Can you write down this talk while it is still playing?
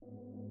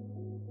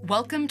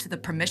Welcome to the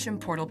Permission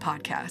Portal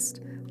podcast.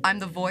 I'm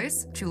the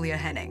voice, Julia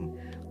Henning,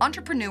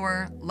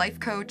 entrepreneur, life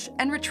coach,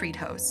 and retreat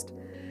host.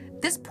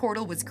 This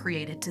portal was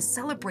created to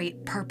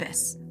celebrate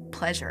purpose,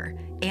 pleasure,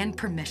 and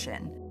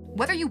permission.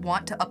 Whether you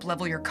want to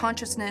uplevel your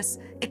consciousness,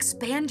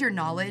 expand your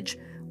knowledge,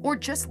 or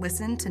just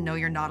listen to know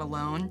you're not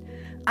alone,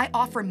 I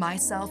offer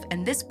myself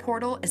and this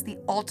portal as the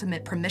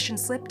ultimate permission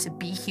slip to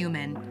be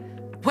human,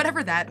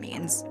 whatever that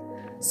means.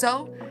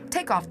 So,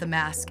 take off the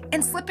mask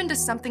and slip into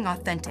something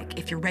authentic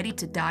if you're ready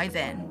to dive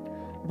in.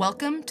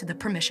 Welcome to the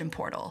Permission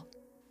Portal.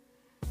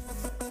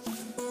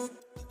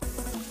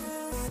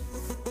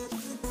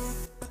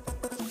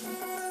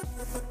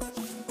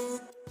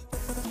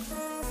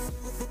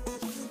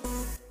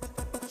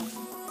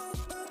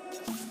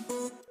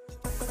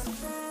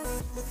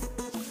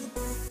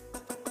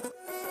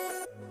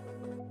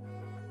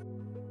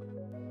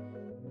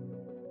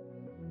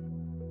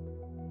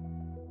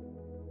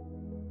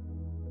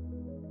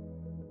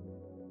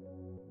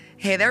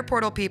 Hey there,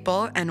 Portal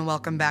people, and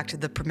welcome back to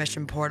the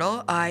Permission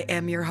Portal. I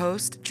am your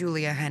host,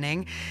 Julia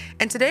Henning,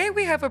 and today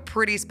we have a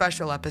pretty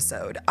special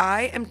episode.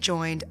 I am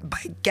joined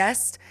by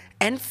guest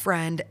and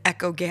friend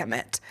Echo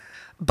Gamut.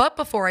 But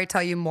before I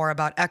tell you more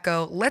about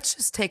Echo, let's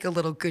just take a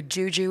little good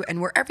juju,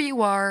 and wherever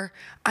you are,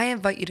 I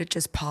invite you to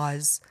just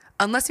pause.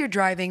 Unless you're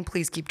driving,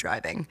 please keep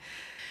driving.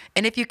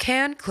 And if you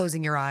can,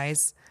 closing your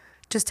eyes,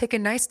 just take a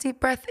nice deep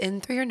breath in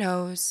through your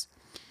nose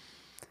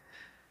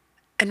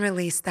and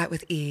release that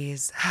with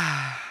ease.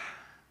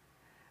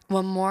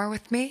 One more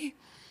with me,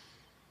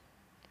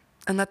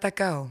 and let that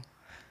go.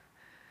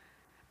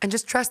 And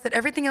just trust that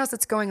everything else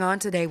that's going on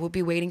today will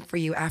be waiting for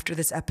you after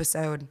this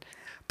episode.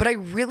 But I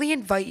really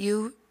invite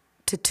you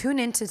to tune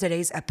into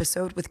today's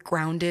episode with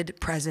grounded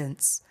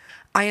presence.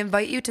 I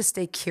invite you to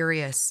stay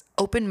curious,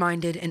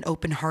 open-minded, and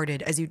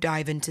open-hearted as you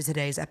dive into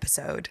today's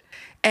episode.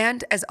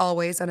 And as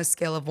always, on a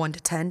scale of 1 to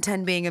 10,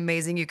 10 being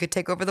amazing, you could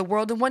take over the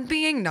world, and 1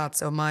 being not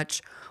so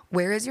much,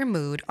 where is your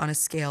mood on a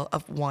scale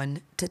of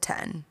 1 to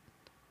 10?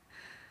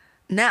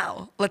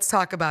 Now, let's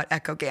talk about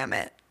Echo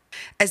Gamut.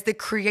 As the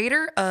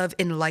creator of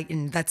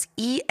Enlighten, that's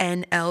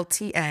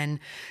ENLTN,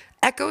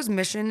 Echo's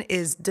mission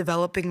is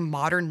developing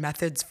modern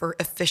methods for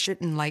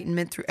efficient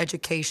enlightenment through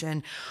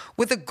education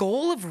with a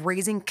goal of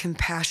raising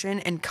compassion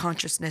and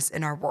consciousness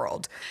in our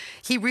world.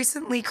 He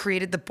recently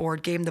created the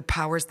board game, The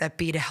Powers That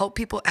Be, to help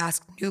people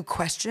ask new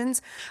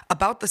questions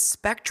about the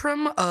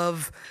spectrum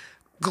of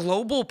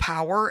global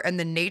power and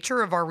the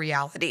nature of our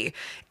reality.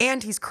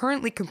 And he's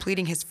currently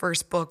completing his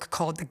first book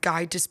called The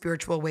Guide to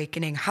Spiritual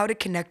Awakening: How to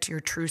Connect to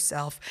Your True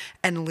Self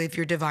and Live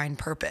Your Divine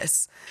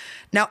Purpose.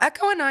 Now,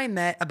 Echo and I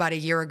met about a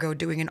year ago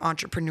doing an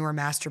entrepreneur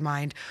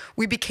mastermind.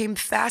 We became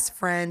fast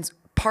friends,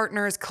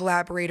 partners,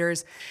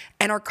 collaborators,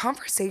 and our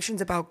conversations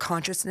about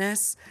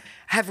consciousness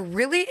have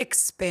really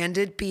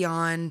expanded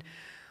beyond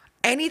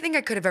anything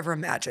I could have ever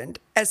imagined.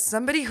 As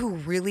somebody who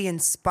really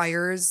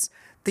inspires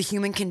the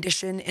human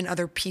condition in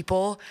other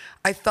people,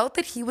 I felt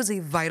that he was a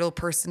vital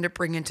person to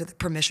bring into the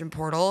Permission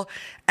Portal.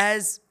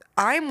 As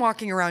I'm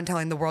walking around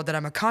telling the world that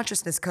I'm a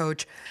consciousness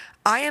coach,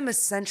 I am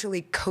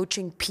essentially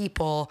coaching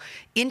people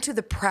into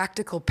the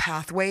practical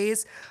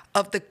pathways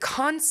of the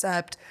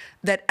concept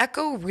that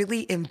Echo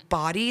really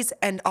embodies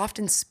and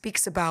often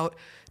speaks about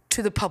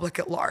to the public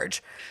at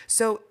large.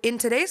 So in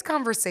today's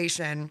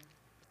conversation,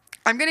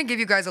 I'm going to give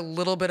you guys a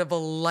little bit of a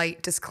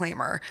light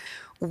disclaimer.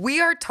 We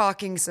are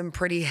talking some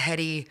pretty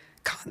heady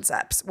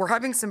concepts. We're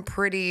having some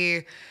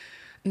pretty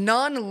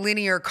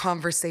non-linear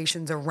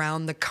conversations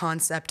around the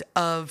concept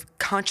of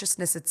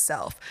consciousness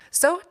itself.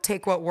 So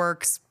take what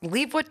works,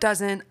 leave what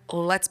doesn't.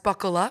 Let's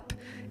buckle up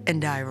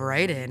and dive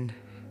right in.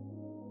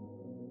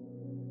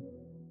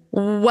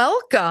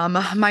 Welcome,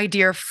 my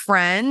dear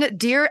friend,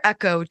 dear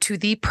Echo, to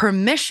the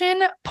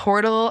Permission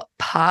Portal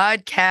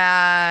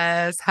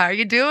podcast. How are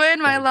you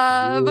doing, my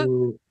love?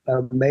 Ooh,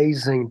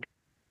 amazing.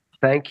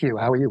 Thank you.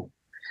 How are you?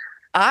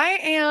 I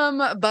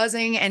am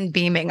buzzing and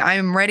beaming. I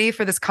am ready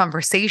for this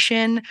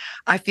conversation.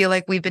 I feel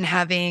like we've been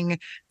having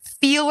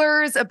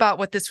feelers about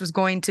what this was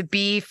going to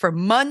be for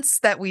months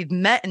that we've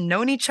met and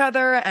known each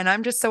other. And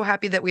I'm just so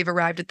happy that we've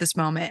arrived at this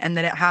moment and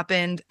that it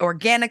happened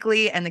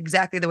organically and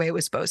exactly the way it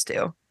was supposed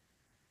to.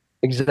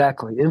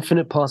 Exactly.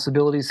 Infinite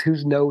possibilities. Who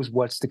knows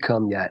what's to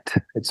come yet?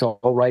 It's all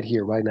right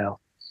here, right now.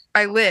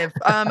 I live.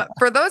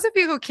 For those of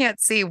you who can't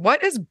see,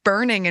 what is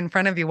burning in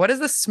front of you? What is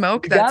the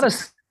smoke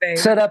that's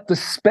set up the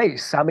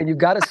space. I mean, you've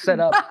got to set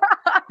up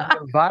the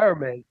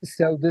environment.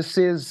 So this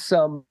is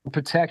some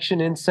protection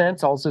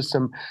incense, also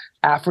some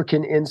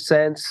African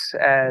incense.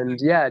 And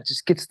yeah, it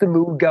just gets the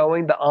mood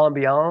going, the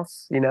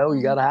ambiance,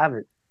 you got to have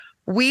it.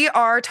 We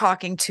are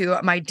talking to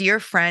my dear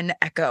friend,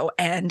 Echo.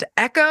 And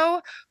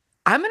Echo,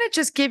 I'm going to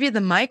just give you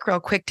the mic real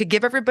quick to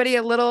give everybody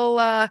a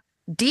little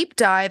deep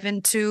dive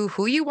into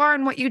who you are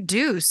and what you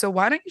do. So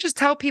why don't you just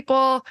tell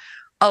people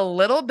a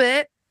little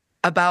bit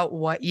about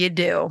what you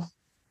do?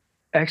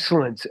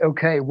 Excellent.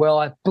 Okay. Well,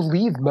 I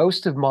believe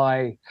most of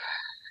my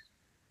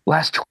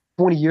last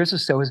 20 years or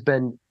so has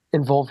been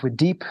involved with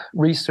deep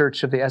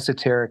research of the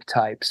esoteric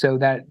type. So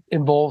that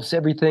involves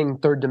everything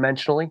third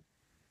dimensionally.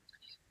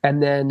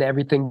 and then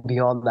everything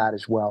beyond that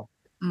as well.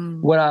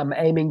 What I'm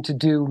aiming to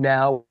do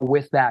now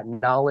with that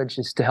knowledge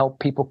is to help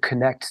people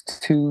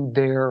connect to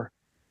their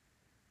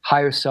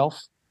higher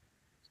self,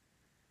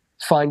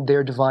 find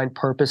their divine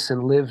purpose,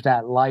 and live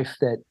that life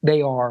that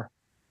they are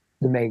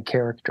the main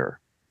character.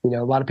 You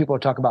know, a lot of people are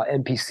talking about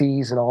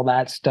NPCs and all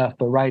that stuff,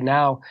 but right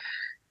now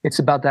it's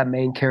about that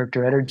main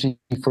character energy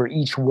for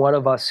each one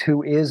of us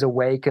who is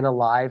awake and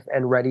alive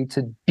and ready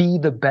to be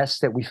the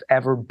best that we've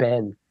ever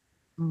been.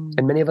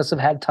 And many of us have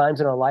had times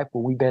in our life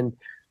where we've been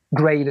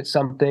great at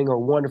something or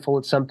wonderful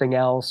at something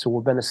else, or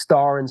we've been a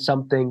star in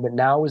something, but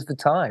now is the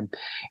time.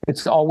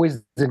 It's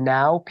always the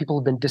now. People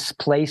have been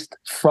displaced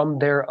from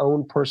their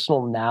own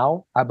personal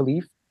now, I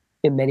believe,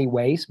 in many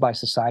ways by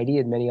society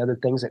and many other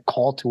things that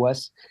call to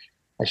us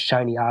as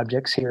shiny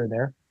objects here and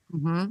there.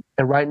 And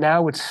right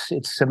now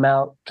it's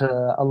about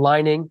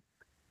aligning,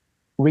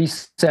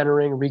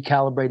 recentering,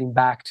 recalibrating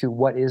back to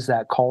what is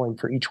that calling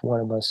for each one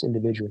of us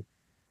individually.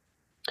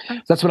 So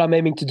that's what I'm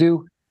aiming to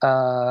do,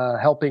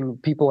 helping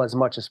people as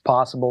much as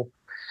possible.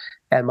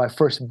 And my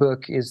first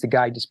book is The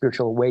Guide to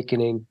Spiritual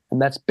Awakening.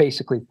 And that's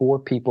basically for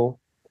people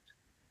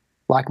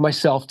like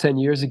myself 10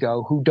 years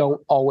ago who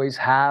don't always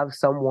have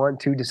someone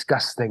to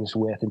discuss things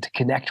with and to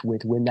connect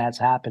with when that's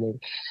happening.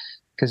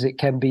 Because it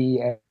can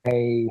be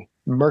a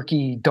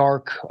murky,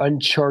 dark,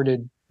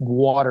 uncharted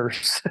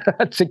waters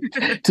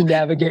to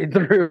navigate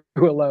through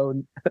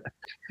alone.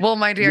 Well,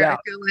 my dear, I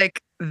feel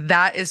like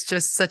that is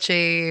just such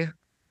a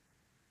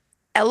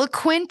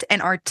eloquent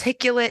and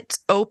articulate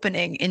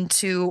opening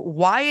into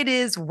why it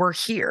is we're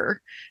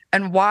here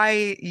and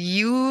why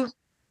you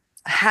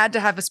had to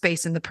have a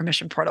space in the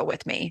permission portal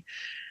with me.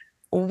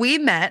 We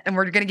met, and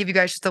we're going to give you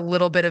guys just a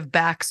little bit of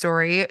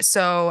backstory.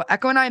 So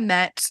Echo and I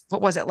met,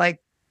 what was it, like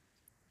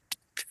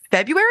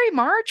February,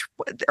 March,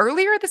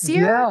 earlier this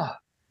year?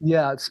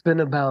 Yeah, it's been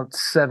about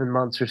 7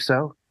 months or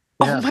so.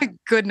 Yeah. Oh my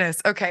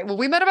goodness. Okay. Well,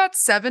 we met about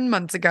 7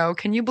 months ago.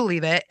 Can you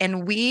believe it?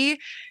 And we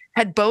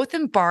had both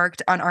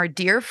embarked on our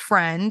dear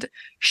friend,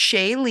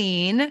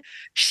 Shailene.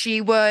 She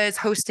was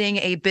hosting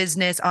a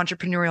business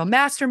entrepreneurial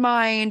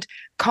mastermind,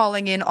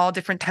 calling in all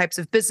different types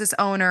of business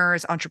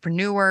owners,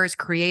 entrepreneurs,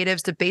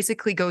 creatives to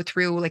basically go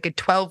through like a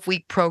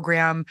 12-week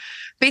program,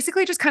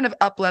 basically just kind of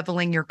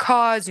up-leveling your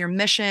cause, your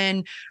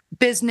mission,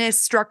 business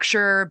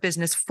structure,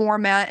 business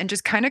format, and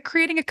just kind of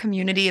creating a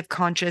community of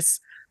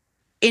conscious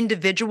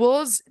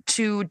individuals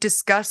to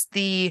discuss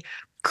the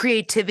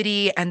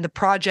creativity and the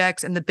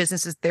projects and the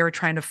businesses they were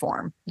trying to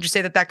form. Would you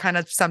say that kind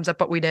of sums up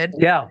what we did?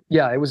 Yeah,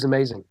 it was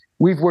amazing.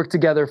 We've worked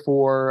together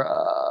for,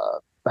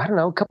 I don't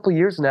know, a couple of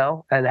years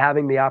now, and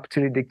having the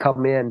opportunity to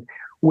come in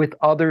with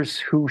others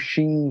who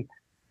she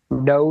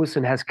knows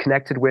and has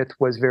connected with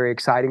was very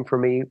exciting for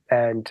me.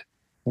 And,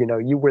 you know,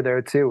 you were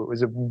there too. It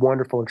was a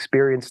wonderful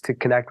experience to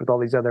connect with all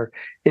these other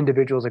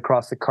individuals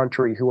across the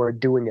country who are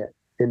doing it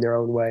in their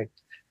own way.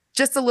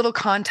 Just a little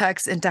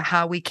context into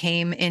how we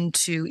came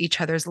into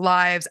each other's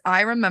lives. I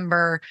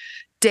remember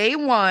day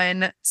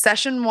one,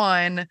 session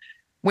one,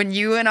 when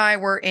you and I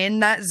were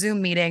in that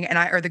Zoom meeting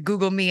or the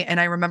Google Meet,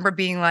 and I remember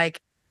being like,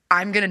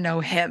 I'm going to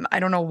know him. I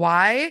don't know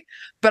why,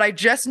 but I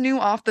just knew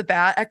off the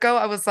bat, Echo,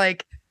 I was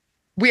like,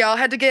 we all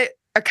had to get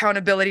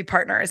accountability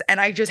partners. And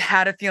I just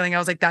had a feeling, I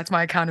was like, that's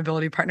my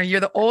accountability partner.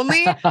 You're the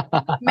only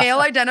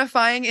male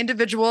identifying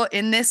individual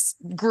in this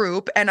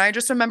group. And I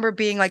just remember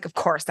being like, of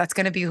course, that's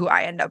going to be who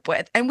I end up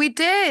with. And we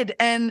did.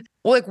 And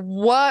like,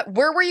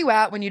 where were you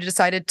at when you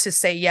decided to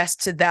say yes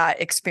to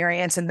that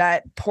experience and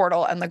that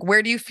portal? And like,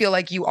 where do you feel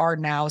like you are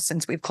now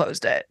since we've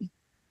closed it?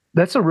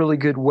 That's a really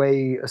good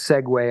a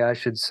segue, I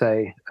should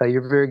say.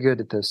 You're very good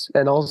at this.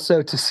 And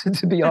also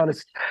to be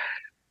honest,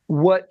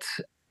 what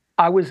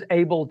I was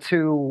able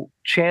to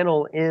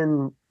channel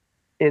in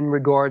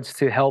regards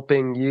to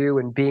helping you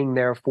and being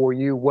there for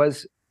you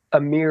was a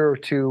mirror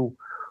to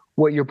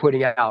what you're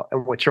putting out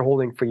and what you're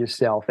holding for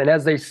yourself. And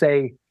as they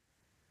say,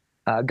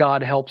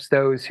 God helps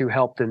those who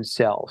help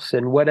themselves.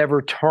 And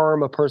whatever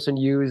term a person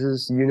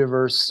uses,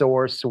 universe,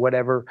 source,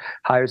 whatever,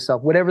 higher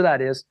self, whatever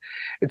that is,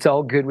 it's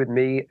all good with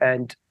me.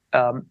 And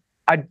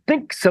I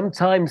think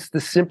sometimes the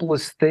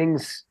simplest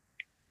things,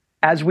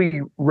 as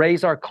we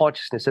raise our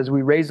consciousness, as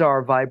we raise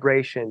our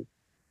vibration,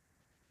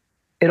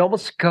 it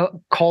almost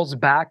calls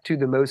back to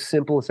the most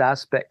simplest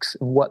aspects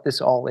of what this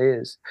all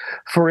is.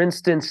 For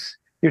instance,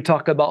 you're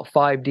talking about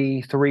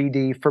 5D,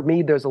 3D. For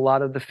me, there's a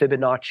lot of the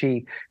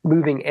Fibonacci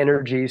moving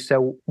energy.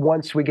 So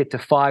once we get to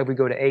 5, we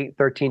go to 8,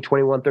 13,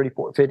 21,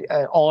 34, 50,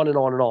 on and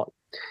on and on.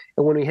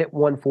 And when we hit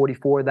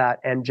 144, that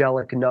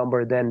angelic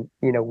number, then,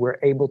 you know, we're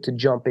able to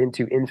jump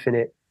into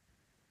infinite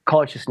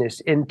consciousness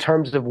in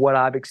terms of what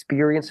I've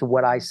experienced and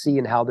what I see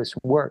and how this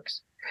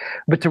works.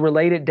 But to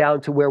relate it down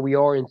to where we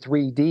are in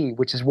 3D,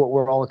 which is what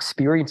we're all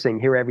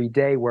experiencing here every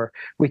day, where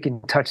we can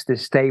touch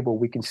this table,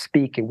 we can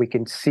speak, and we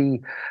can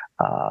see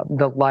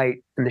the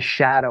light and the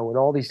shadow and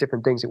all these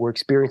different things that we're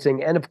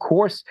experiencing. And of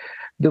course,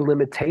 the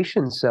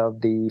limitations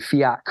of the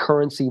fiat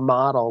currency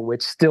model,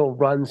 which still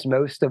runs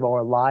most of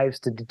our lives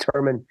to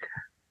determine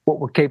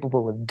what we're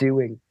capable of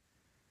doing.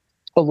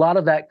 A lot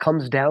of that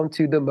comes down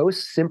to the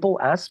most simple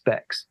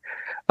aspects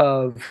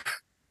of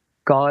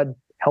God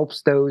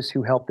helps those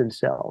who help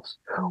themselves.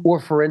 Or,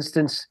 for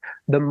instance,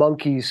 the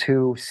monkeys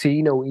who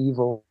see no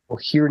evil,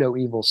 hear no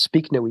evil,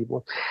 speak no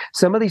evil.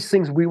 Some of these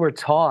things we were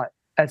taught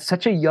at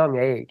such a young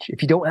age.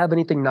 If you don't have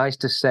anything nice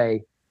to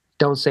say,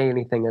 don't say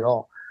anything at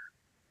all.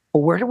 But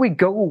where do we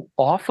go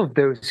off of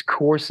those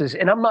courses?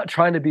 And I'm not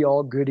trying to be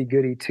all goody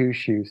goody two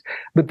shoes,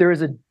 but there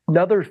is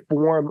another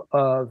form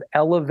of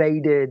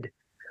elevated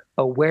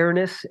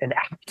awareness and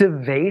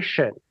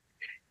activation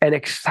and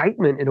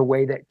excitement in a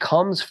way that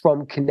comes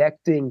from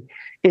connecting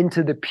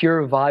into the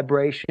pure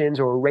vibrations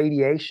or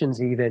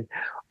radiations even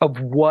of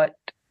what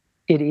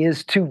it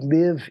is to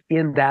live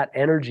in that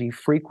energy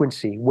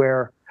frequency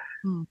where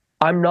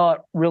I'm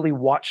not really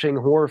watching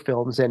horror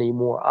films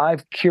anymore.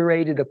 I've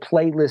curated a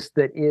playlist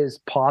that is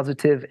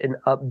positive and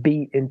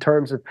upbeat in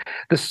terms of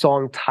the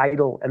song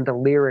title and the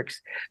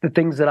lyrics. The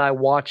things that I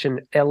watch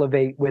and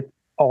elevate with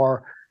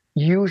are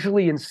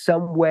usually in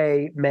some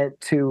way meant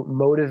to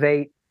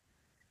motivate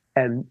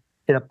and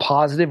in a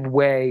positive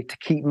way to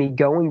keep me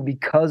going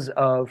because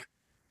of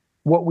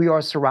what we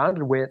are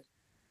surrounded with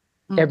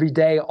every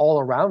day all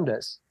around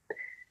us.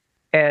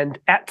 And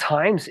at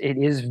times it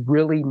is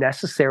really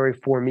necessary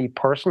for me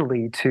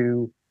personally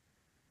to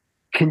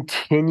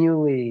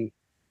continually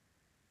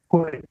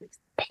put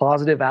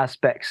positive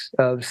aspects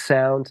of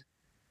sound,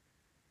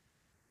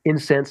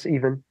 incense,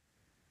 even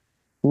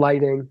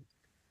lighting,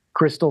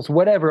 crystals,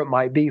 whatever it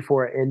might be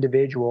for an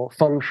individual,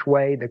 feng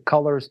shui, the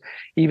colors,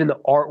 even the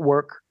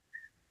artwork.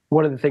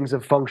 One of the things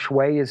of feng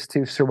shui is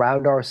to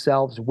surround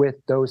ourselves with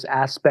those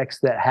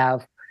aspects that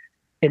have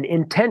an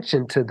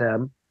intention to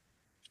them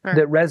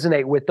that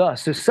resonate with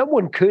us. So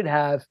someone could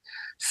have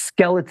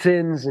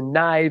skeletons and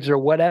knives or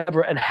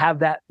whatever and have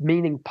that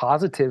meaning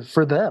positive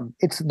for them.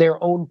 It's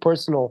their own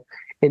personal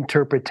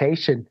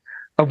interpretation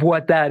of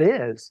what that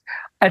is.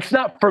 It's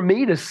not for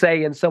me to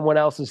say in someone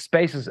else's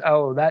spaces,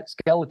 oh, that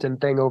skeleton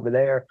thing over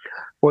there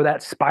or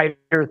that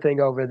spider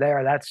thing over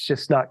there, that's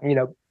just not,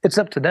 it's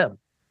up to them.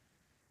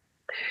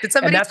 Did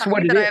somebody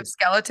tell you that I have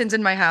skeletons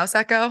in my house,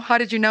 Echo? How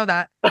did you know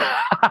that?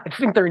 I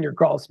think they're in your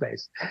crawl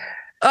space.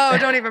 Oh,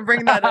 don't even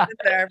bring that in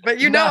there. But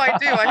I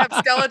do. I have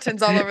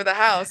skeletons all over the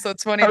house, so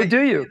it's funny. Oh,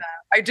 do you?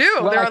 I do.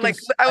 Well,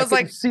 I was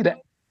like, see that.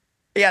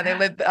 Yeah, they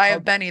live. I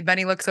have Benny.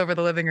 Benny looks over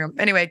the living room.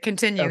 Anyway,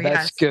 continue. Oh,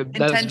 that's good.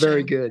 That's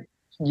very good.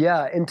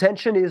 Yeah,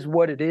 intention is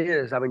what it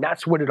is. I mean,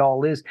 that's what it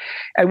all is.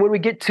 And when we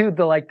get to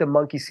the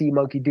monkey see,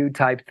 monkey do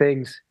type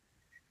things,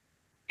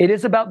 it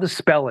is about the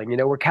spelling.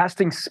 We're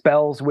casting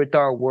spells with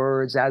our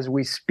words as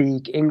we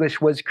speak. English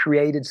was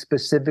created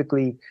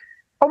specifically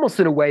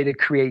almost in a way to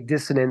create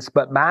dissonance,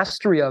 but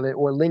mastery of it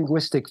or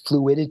linguistic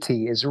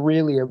fluidity is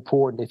really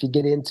important. If you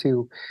get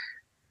into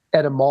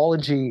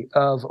etymology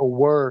of a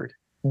word,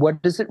 what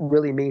does it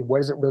really mean?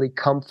 Where does it really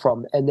come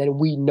from? And then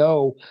we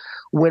know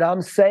when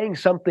I'm saying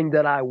something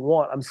that I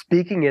want, I'm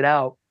speaking it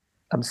out,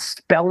 I'm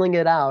spelling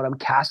it out, I'm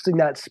casting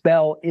that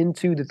spell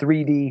into the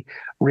 3D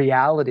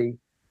reality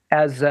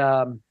as,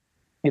 I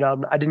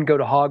didn't go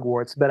to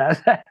Hogwarts, but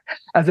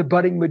as a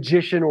budding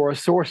magician or a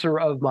sorcerer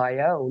of my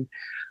own,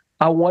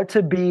 I want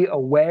to be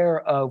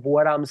aware of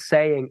what I'm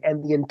saying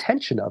and the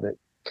intention of it.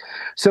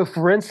 So,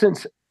 for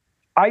instance,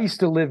 I used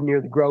to live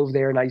near the Grove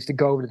there, and I used to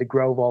go over to the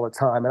Grove all the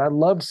time. And I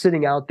loved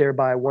sitting out there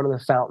by one of the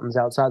fountains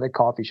outside the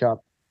coffee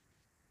shop.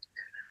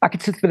 I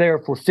could sit there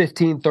for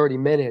 15, 30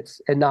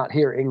 minutes and not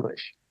hear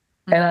English.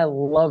 And I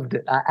loved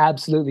it. I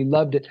absolutely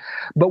loved it.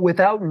 But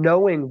without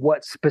knowing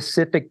what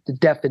specific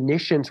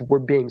definitions were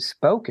being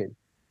spoken,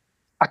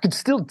 I could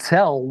still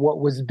tell what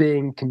was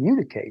being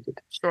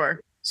communicated. Sure.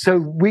 So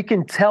we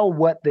can tell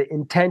what the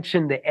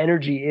intention, the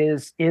energy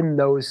is in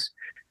those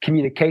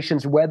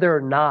communications, whether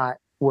or not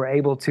we're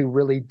able to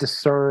really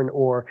discern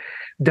or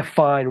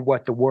define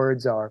what the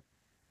words are.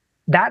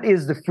 That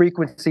is the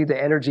frequency,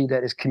 the energy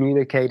that is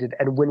communicated.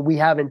 And when we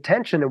have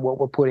intention in what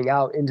we're putting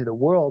out into the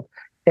world,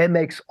 it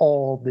makes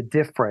all the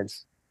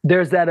difference.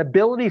 There's that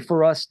ability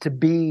for us to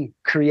be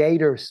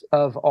creators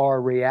of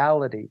our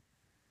reality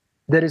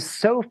that is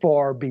so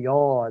far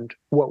beyond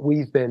what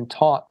we've been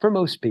taught for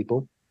most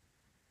people.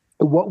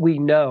 What we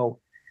know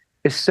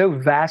is so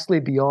vastly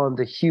beyond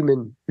the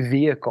human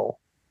vehicle,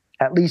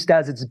 at least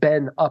as it's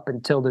been up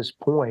until this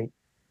point.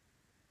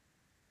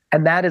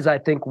 And that is, I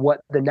think,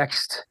 what the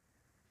next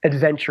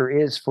adventure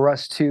is for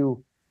us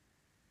to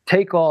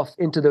take off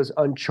into those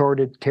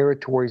uncharted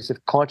territories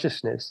of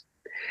consciousness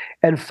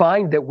and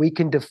find that we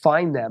can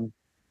define them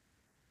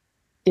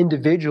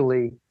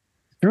individually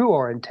through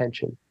our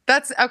intention.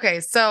 That's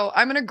okay. So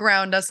I'm going to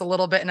ground us a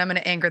little bit and I'm going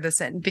to anchor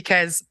this in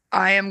because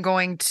I am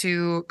going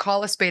to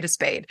call a spade a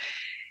spade.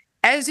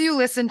 As you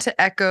listen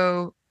to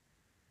Echo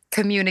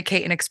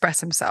communicate and express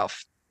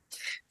himself,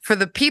 for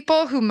the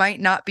people who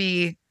might not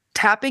be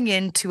tapping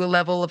into a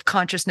level of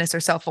consciousness or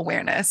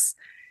self-awareness,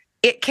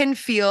 it can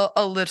feel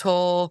a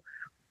little,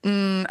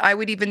 I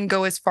would even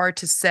go as far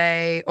to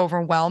say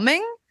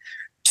overwhelming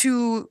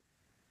to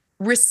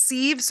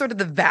receive sort of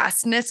the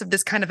vastness of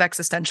this kind of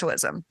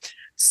existentialism.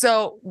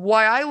 So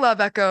why I love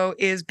Echo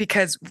is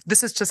because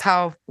this is just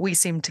how we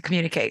seem to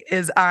communicate,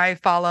 is I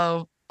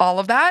follow all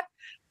of that.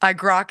 I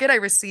grok it, I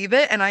receive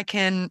it, and I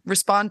can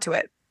respond to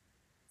it.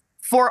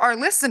 For our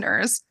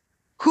listeners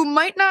who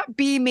might not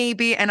be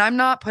maybe, and I'm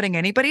not putting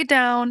anybody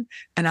down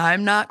and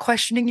I'm not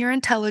questioning your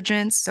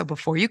intelligence. So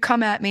before you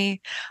come at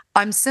me,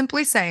 I'm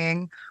simply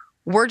saying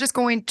we're just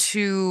going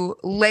to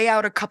lay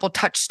out a couple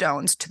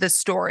touchstones to this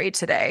story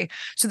today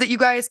so that you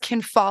guys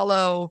can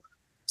follow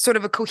sort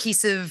of a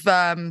cohesive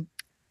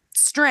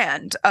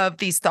strand of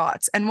these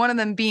thoughts. And one of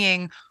them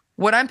being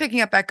what I'm picking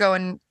up, Echo,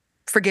 and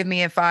forgive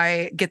me if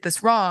I get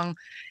this wrong,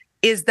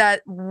 is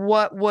that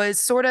what was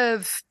sort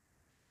of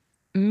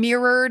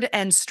mirrored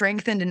and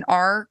strengthened in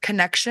our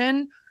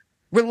connection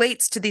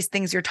relates to these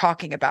things you're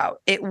talking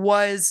about. It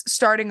was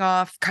starting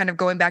off kind of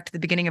going back to the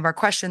beginning of our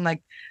question,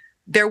 like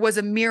there was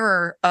a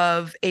mirror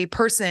of a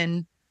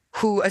person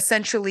who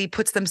essentially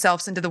puts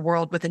themselves into the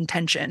world with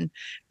intention.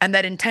 And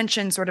that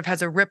intention sort of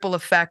has a ripple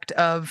effect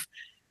of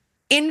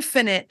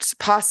infinite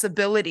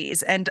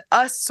possibilities, and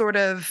us sort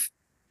of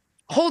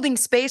holding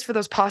space for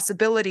those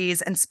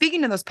possibilities and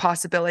speaking to those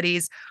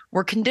possibilities.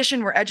 We're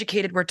conditioned, we're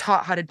educated, we're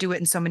taught how to do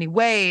it in so many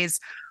ways.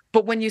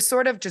 But when you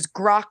sort of just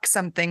grok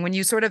something, when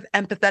you sort of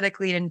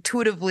empathetically and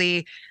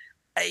intuitively,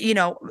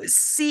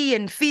 see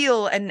and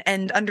feel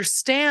and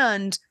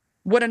understand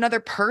what another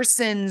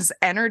person's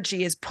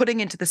energy is putting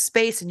into the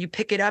space, and you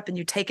pick it up and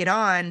you take it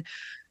on,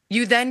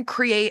 you then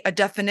create a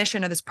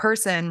definition of this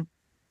person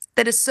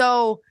that is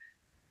so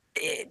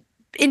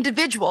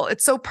individual,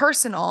 it's so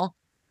personal,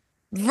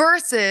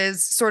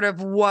 versus sort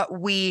of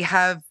what we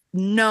have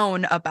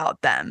known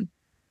about them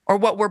or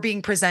what we're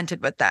being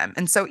presented with them.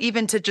 And so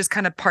even to just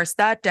kind of parse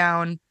that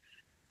down,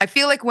 I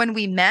feel like when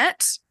we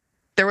met,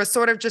 there was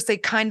sort of just a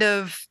kind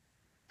of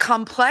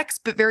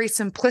complex but very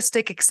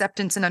simplistic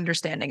acceptance and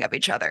understanding of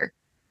each other.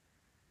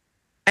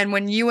 And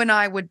when you and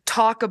I would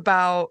talk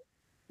about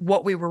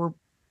what we were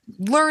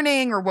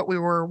learning or what we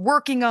were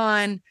working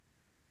on,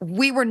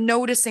 we were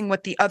noticing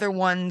what the other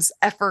one's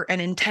effort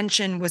and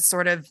intention was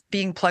sort of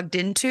being plugged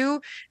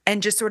into,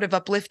 and just sort of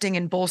uplifting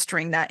and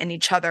bolstering that in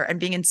each other and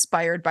being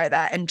inspired by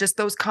that. And just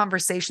those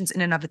conversations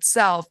in and of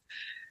itself,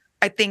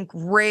 I think,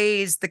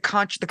 raised the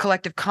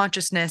collective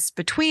consciousness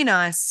between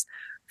us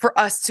for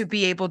us to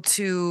be able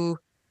to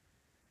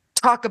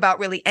talk about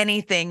really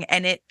anything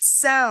and it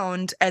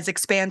sound as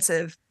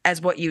expansive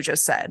as what you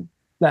just said.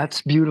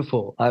 That's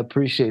beautiful. I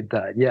appreciate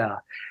that. Yeah.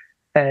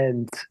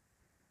 And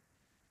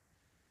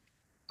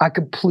I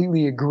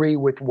completely agree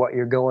with what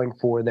you're going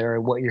for there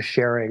and what you're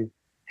sharing.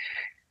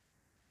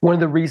 One of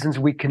the reasons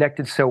we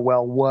connected so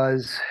well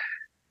was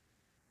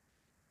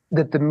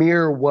that the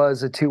mirror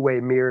was a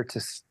two-way mirror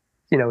to,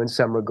 in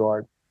some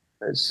regard.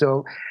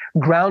 So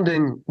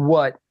grounding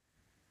what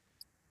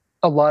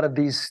a lot of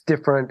these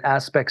different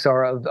aspects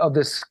are of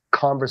this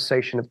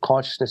conversation of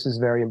consciousness is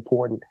very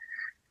important.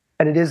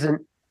 And it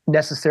isn't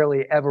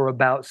necessarily ever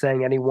about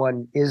saying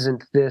anyone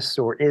isn't this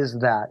or is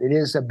that. It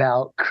is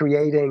about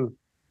creating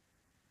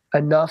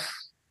enough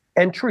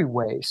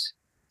entryways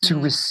to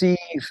receive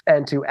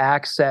and to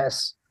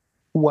access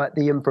what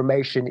the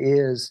information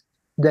is,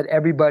 that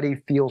everybody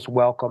feels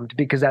welcomed,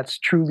 because that's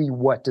truly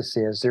what this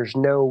is. There's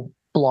no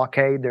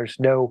blockade. There's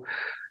no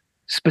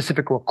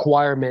specific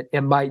requirement.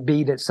 It might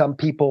be that some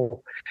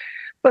people,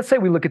 let's say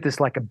we look at this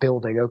like a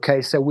building,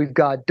 okay? So we've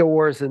got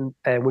doors and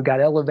we've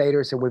got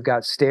elevators and we've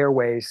got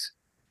stairways.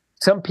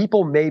 Some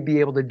people may be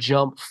able to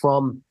jump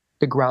from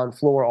the ground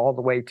floor all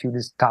the way to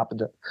this top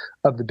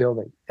of the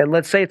building. And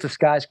let's say it's a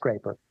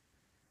skyscraper.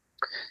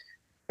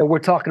 And we're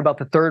talking about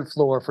the third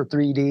floor for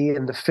 3D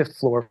and the fifth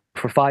floor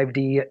for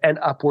 5D and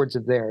upwards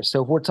of there.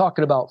 So if we're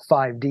talking about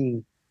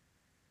 5D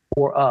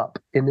or up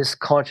in this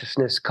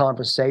consciousness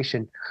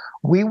conversation,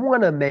 we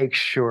want to make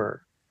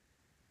sure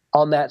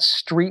on that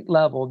street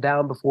level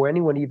down before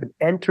anyone even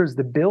enters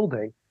the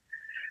building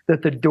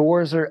that the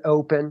doors are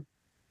open.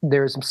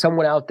 There's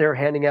someone out there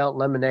handing out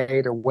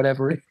lemonade or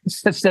whatever it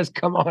is that says,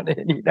 come on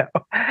in,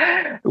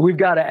 We've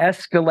got an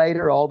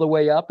escalator all the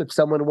way up if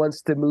someone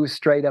wants to move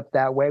straight up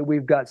that way.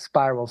 We've got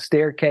spiral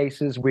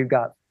staircases. We've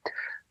got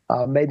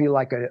maybe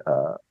like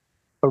a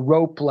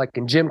rope, like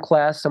in gym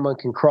class. Someone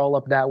can crawl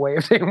up that way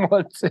if they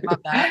want to.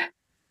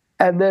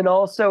 And then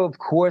also, of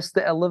course,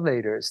 the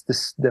elevators,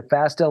 the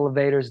fast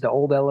elevators, the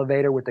old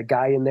elevator with the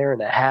guy in there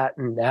in a hat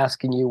and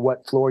asking you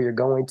what floor you're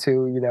going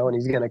to, and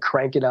he's going to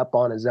crank it up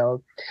on his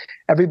own.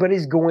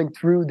 Everybody's going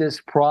through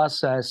this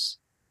process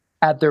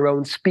at their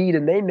own speed,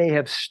 and they may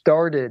have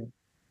started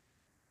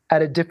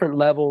at a different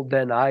level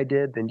than I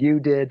did, than you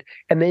did,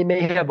 and they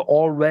may have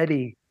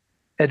already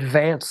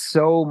advanced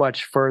so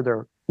much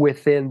further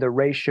within the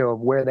ratio of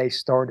where they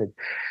started.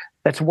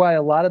 That's why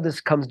a lot of this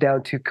comes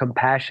down to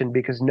compassion,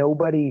 because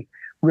nobody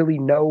really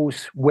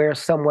knows where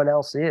someone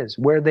else is,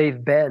 where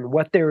they've been,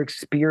 what their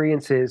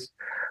experience is,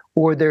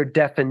 or their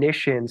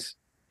definitions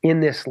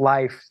in this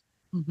life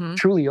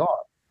truly are.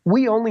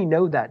 We only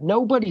know that.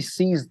 Nobody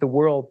sees the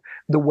world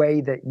the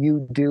way that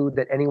you do,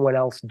 that anyone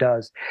else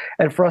does.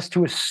 And for us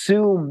to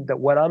assume that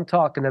what I'm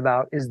talking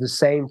about is the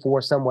same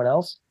for someone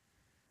else,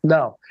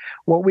 no.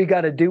 What we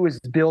got to do is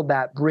build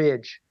that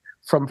bridge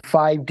from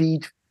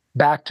 5D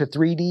back to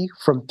 3D,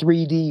 from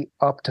 3D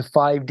up to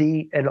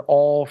 5D, and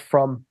all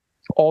from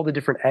all the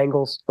different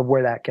angles of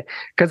where that can,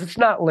 because it's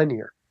not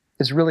linear.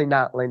 It's really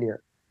not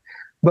linear.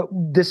 But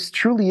this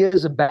truly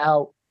is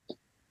about,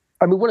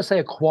 I mean, when I say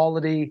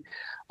equality,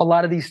 a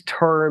lot of these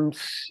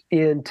terms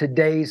in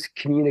today's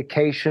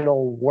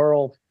communicational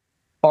world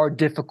are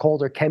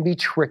difficult or can be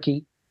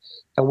tricky,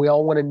 and we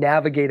all want to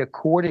navigate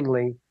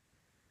accordingly.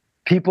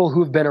 People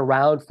who've been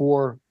around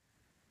for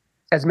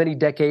as many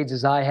decades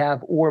as I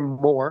have or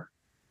more,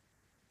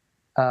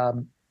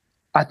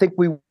 I think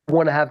we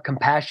want to have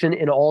compassion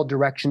in all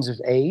directions of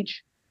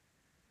age.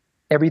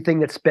 Everything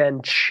that's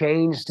been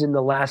changed in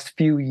the last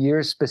few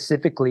years,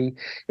 specifically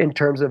in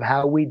terms of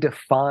how we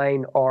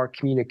define our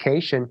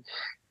communication,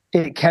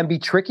 it can be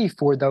tricky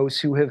for those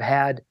who have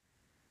had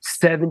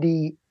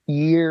 70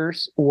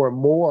 years or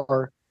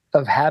more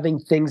of having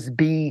things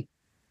be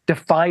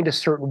defined a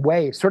certain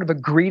way, sort of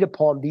agreed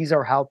upon, these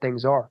are how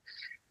things are,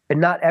 and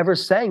not ever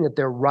saying that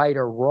they're right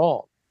or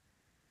wrong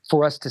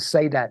for us to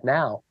say that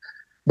now,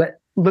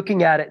 but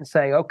looking at it and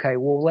saying, okay,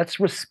 well, let's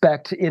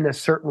respect in a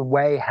certain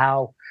way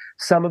how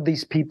some of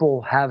these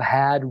people have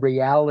had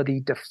reality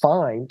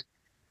defined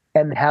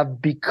and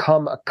have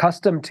become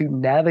accustomed to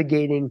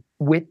navigating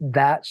with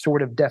that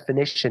sort of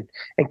definition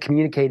and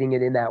communicating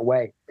it in that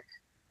way.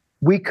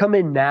 We come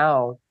in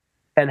now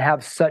and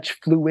have such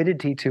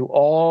fluidity to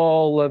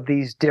all of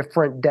these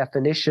different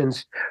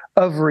definitions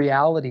of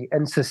reality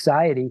and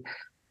society.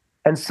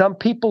 And some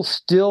people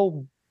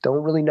still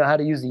don't really know how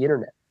to use the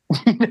internet.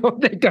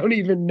 They don't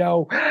even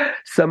know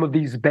some of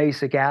these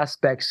basic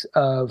aspects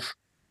of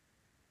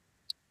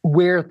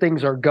where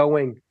things are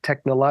going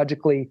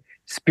technologically,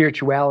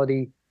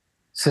 spirituality,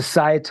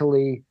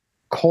 societally,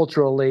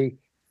 culturally.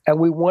 And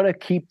we want to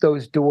keep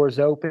those doors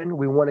open.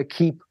 We want to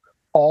keep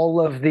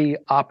all of the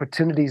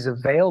opportunities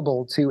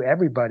available to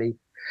everybody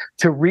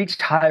to reach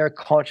higher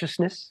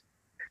consciousness,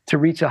 to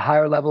reach a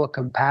higher level of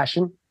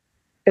compassion,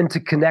 and to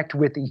connect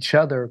with each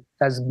other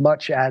as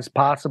much as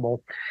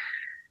possible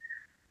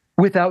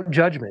without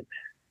judgment.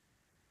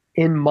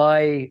 In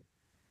my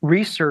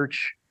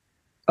research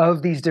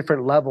of these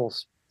different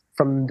levels,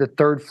 from the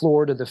third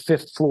floor to the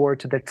fifth floor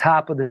to the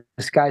top of the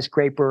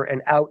skyscraper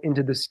and out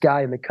into the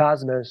sky and the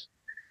cosmos,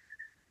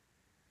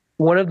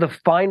 one of the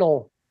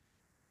final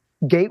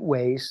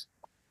gateways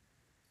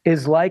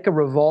is like a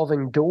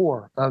revolving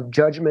door of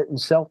judgment and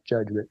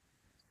self-judgment.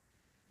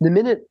 The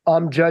minute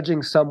I'm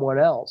judging someone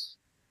else,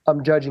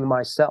 I'm judging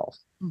myself.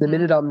 The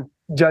minute I'm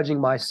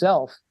judging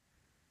myself,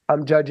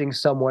 I'm judging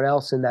someone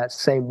else in that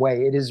same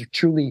way. It is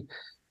truly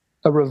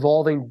a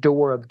revolving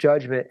door of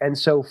judgment. And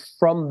so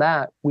from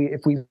that,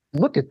 if we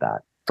look at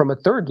that from a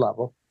third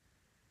level,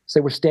 say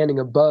we're standing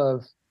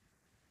above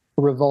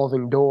a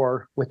revolving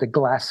door with a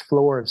glass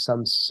floor of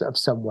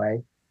some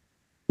way,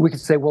 we could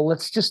say, well,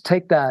 let's just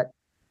take that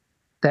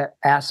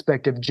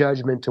aspect of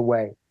judgment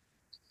away.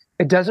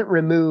 It doesn't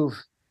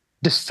remove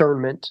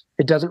discernment.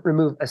 It doesn't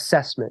remove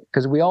assessment,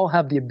 because we all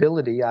have the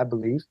ability, I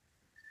believe,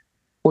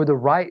 or the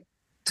right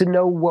to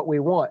know what we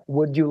want.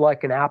 Would you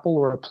like an apple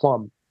or a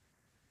plum?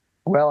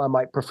 Well, I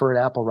might prefer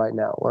an apple right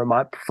now, or I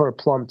might prefer a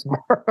plum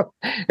tomorrow.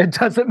 It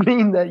doesn't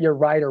mean that you're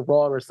right or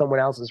wrong, or someone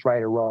else is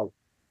right or wrong.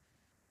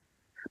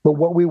 But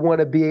what we want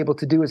to be able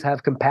to do is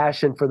have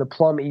compassion for the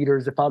plum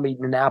eaters if I'm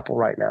eating an apple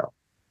right now.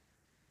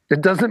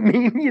 It doesn't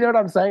mean, you know what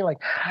I'm saying? Like,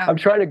 yeah. I'm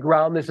trying to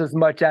ground this as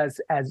much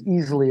as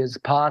easily as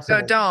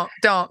possible. No,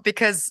 don't,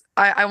 because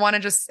I want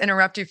to just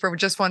interrupt you for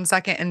just 1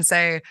 second and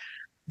say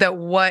that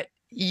what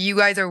you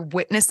guys are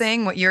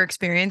witnessing, what you're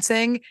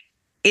experiencing,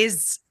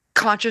 is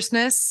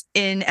consciousness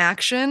in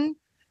action.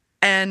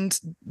 And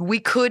we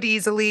could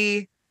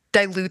easily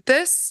dilute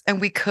this, and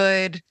we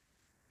could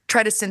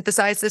try to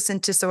synthesize this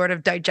into sort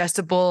of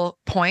digestible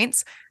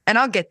points. And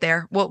I'll get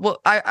there.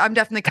 I'm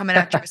definitely coming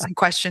at you with some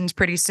questions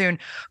pretty soon.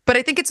 But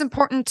I think it's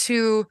important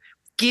to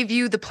give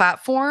you the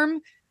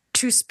platform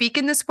to speak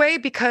in this way,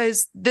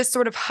 because this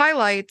sort of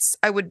highlights,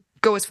 I would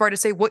go as far to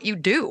say, what you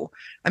do.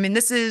 I mean,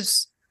 this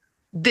is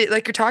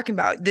like you're talking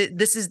about,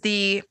 this is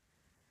the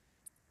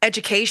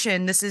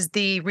education, this is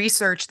the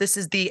research, this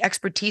is the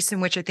expertise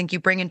in which I think you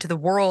bring into the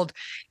world,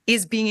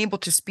 is being able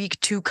to speak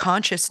to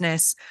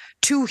consciousness,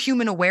 to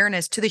human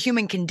awareness, to the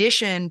human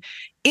condition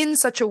in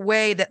such a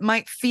way that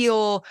might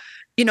feel,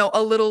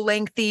 a little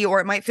lengthy, or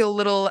it might feel a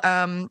little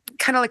kind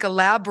of like a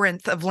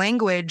labyrinth of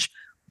language.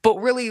 But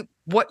really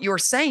what you're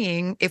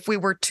saying, if we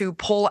were to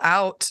pull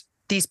out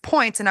these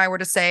points and I were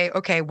to say,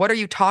 okay, what are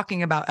you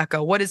talking about,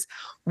 Echo? What is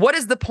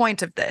the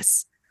point of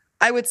this?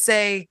 I would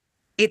say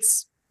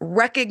it's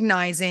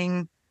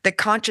recognizing that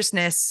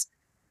consciousness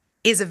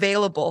is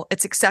available,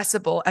 it's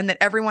accessible, and that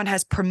everyone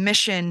has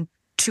permission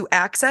to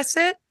access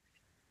it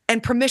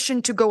and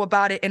permission to go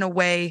about it in a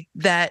way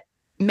that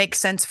makes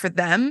sense for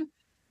them.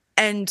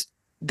 And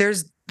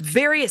there's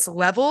various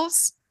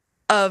levels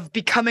of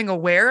becoming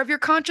aware of your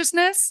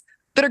consciousness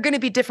that are going to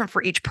be different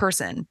for each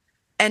person.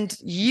 And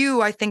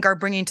you, I think, are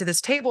bringing to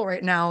this table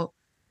right now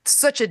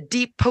such a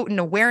deep, potent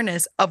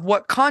awareness of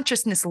what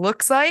consciousness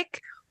looks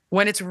like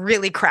when it's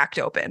really cracked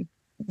open.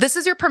 This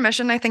is your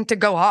permission, I think, to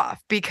go off,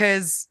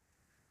 because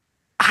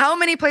how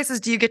many places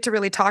do you get to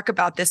really talk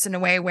about this in a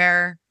way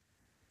where,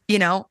 you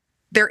know,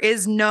 there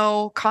is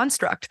no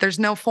construct, there's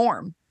no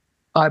form?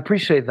 I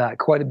appreciate that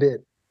quite a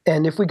bit.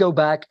 And if we go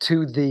back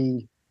to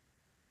the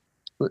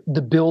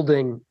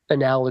building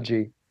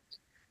analogy,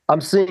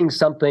 I'm seeing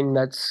something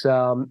that's,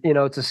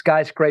 it's a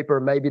skyscraper.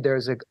 Maybe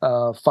there's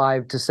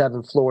 5 to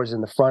 7 floors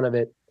in the front of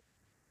it,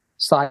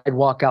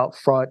 sidewalk out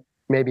front,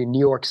 maybe New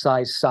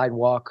York-sized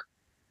sidewalk.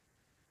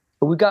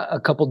 But we've got a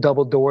couple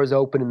double doors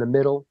open in the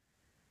middle.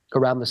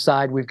 Around the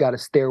side, we've got a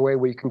stairway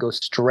where you can go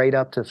straight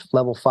up to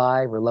level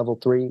 5 or level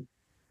 3.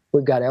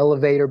 We've got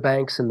elevator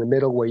banks in the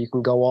middle where you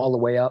can go all the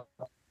way up.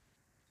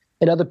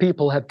 And other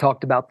people have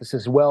talked about this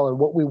as well. And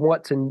what we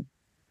want to,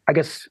 I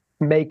guess,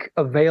 make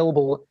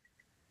available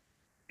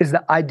is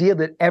the idea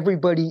that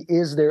everybody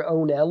is their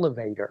own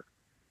elevator.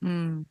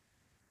 Mm.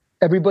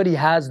 Everybody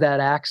has that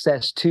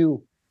access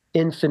to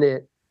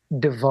infinite,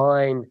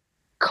 divine,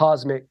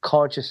 cosmic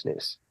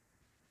consciousness.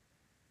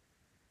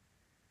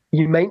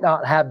 You may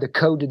not have the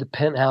code to the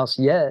penthouse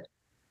yet.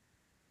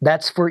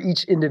 That's for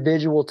each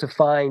individual to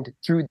find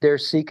through their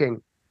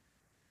seeking.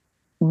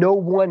 No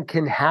one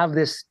can have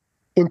this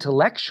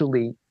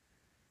intellectually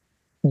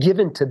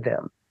given to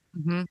them.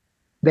 Mm-hmm.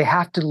 They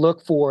have to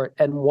look for it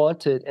and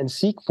want it and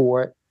seek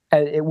for it,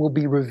 and it will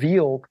be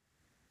revealed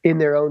in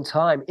their own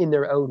time, in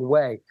their own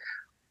way.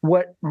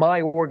 What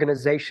my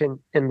organization,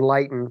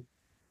 Enlighten,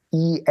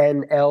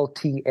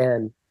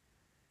 ENLTN,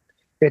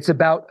 it's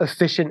about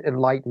efficient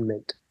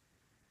enlightenment.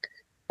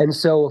 And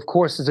so, of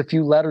course, there's a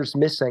few letters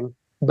missing,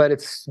 but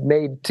it's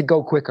made to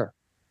go quicker.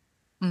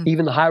 Mm.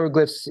 Even the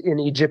hieroglyphs in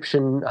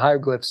Egyptian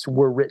hieroglyphs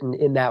were written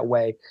in that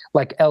way,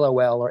 like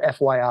LOL or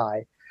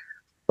FYI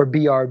or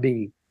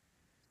BRB.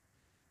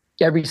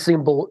 Every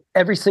single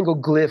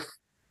glyph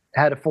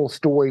had a full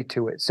story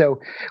to it. So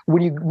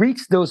when you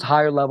reach those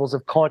higher levels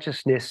of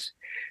consciousness,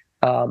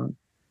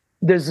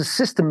 there's a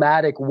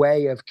systematic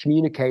way of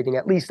communicating.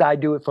 At least I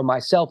do it for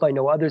myself. I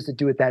know others that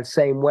do it that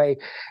same way.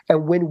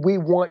 And when we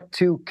want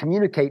to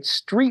communicate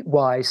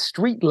streetwise,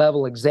 street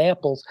level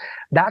examples,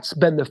 that's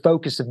been the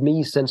focus of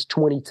me since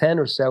 2010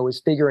 or so,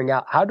 is figuring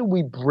out how do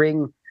we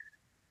bring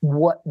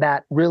what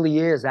that really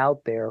is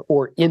out there,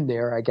 or in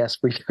there, I guess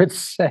we could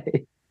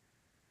say,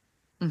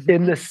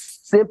 in the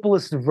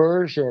simplest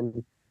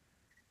version.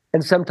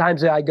 And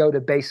sometimes I go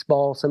to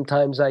baseball,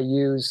 sometimes I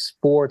use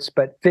sports,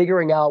 but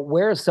figuring out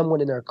where is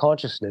someone in their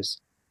consciousness,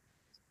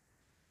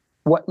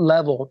 what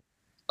level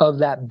of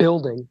that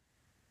building,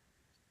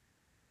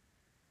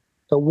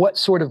 so what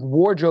sort of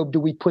wardrobe do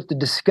we put the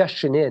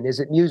discussion in?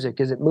 Is it music?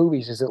 Is it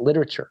movies? Is it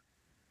literature?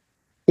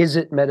 Is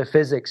it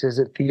metaphysics? Is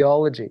it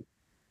theology?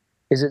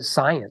 Is it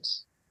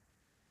science?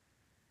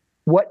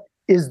 What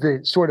is the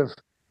sort of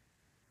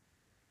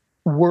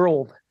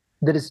world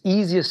that is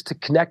easiest to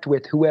connect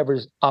with whoever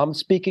I'm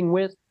speaking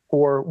with,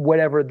 or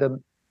whatever the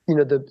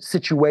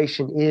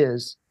situation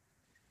is,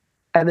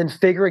 and then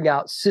figuring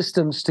out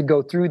systems to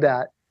go through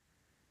that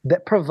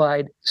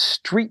provide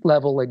street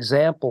level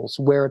examples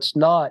where it's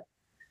not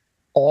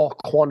all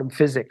quantum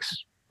physics,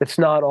 it's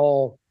not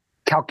all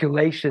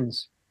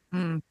calculations.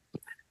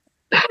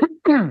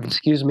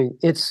 Excuse me.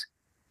 It's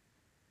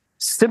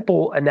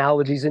simple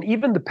analogies, and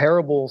even the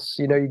parables.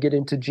 You get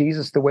into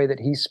Jesus, the way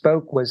that he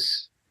spoke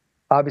was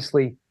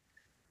obviously,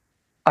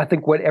 I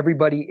think, what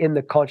everybody in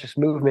the conscious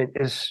movement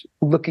is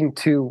looking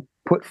to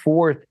put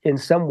forth in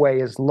some way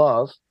is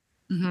love,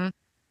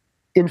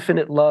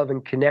 infinite love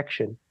and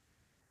connection.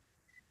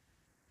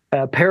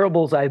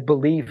 Parables, I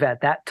believe,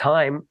 at that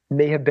time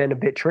may have been a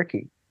bit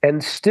tricky,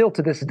 and still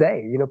to this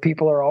day,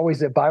 people are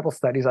always at Bible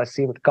studies. I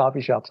see them at the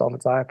coffee shops all the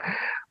time,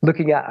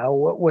 looking at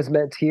what was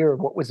meant here,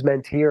 what was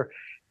meant here.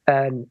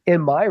 And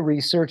in my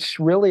research,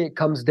 really, it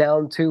comes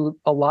down to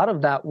a lot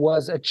of that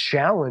was a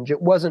challenge.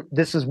 It wasn't,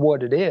 this is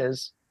what it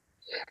is.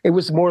 It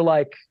was more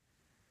like,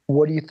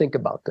 what do you think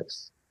about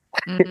this?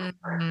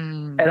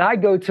 And I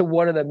go to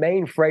one of the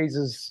main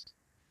phrases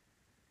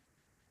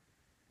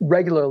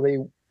regularly,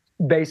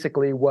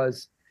 basically,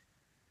 was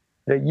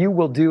that you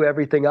will do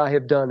everything I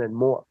have done and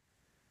more.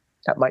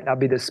 That might not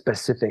be the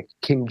specific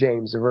King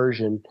James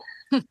version,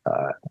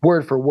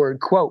 word for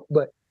word quote,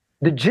 but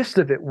the gist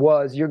of it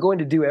was, you're going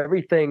to do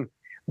everything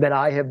that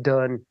I have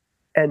done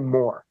and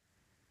more.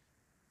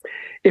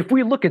 If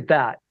we look at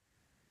that,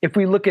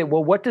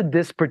 well, what did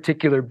this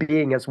particular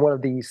being, as one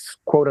of these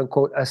quote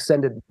unquote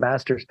ascended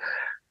masters,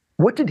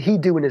 what did he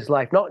do in his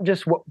life? Not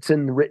just what's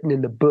written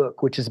in the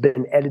book, which has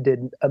been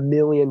edited a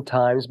million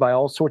times by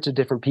all sorts of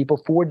different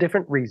people for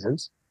different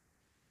reasons.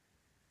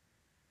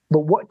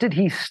 But what did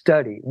he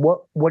study?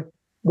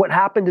 What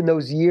happened in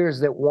those years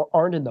that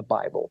aren't in the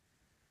Bible?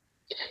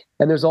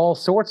 And there's all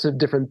sorts of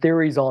different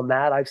theories on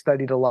that. I've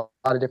studied a lot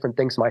of different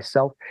things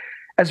myself,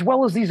 as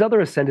well as these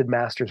other ascended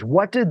masters.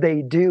 What did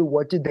they do?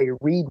 What did they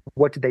read?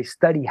 What did they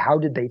study? How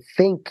did they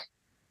think?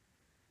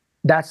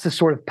 That's the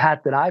sort of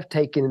path that I've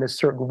taken in a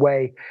certain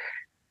way.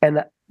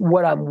 And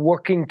what I'm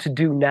working to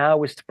do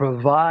now is to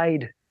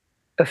provide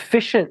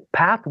efficient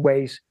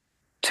pathways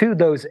to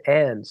those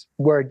ends,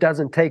 where it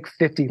doesn't take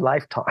 50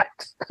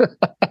 lifetimes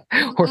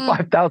or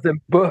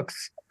 5,000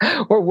 books.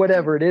 or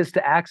whatever it is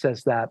to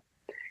access that.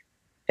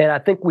 And I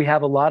think we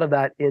have a lot of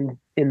that in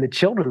the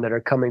children that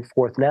are coming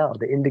forth now,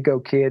 the indigo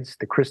kids,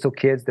 the crystal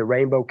kids, the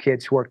rainbow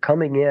kids who are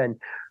coming in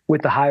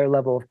with the higher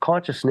level of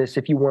consciousness.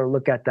 If you want to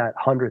look at that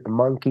 100th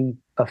monkey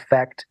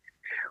effect,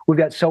 we've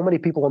got so many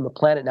people on the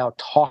planet now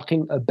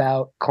talking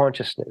about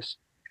consciousness,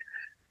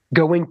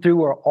 going through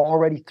or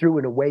already through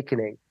an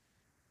awakening,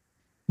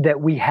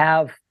 that we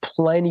have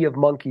plenty of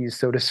monkeys,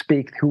 so to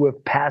speak, who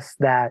have passed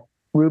that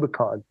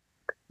Rubicon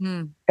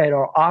and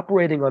are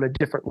operating on a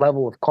different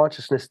level of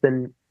consciousness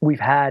than we've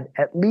had,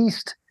 at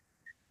least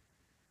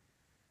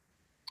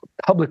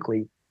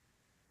publicly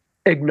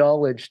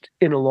acknowledged,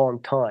 in a long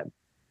time.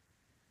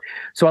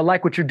 So I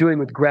like what you're doing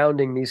with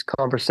grounding these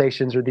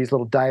conversations or these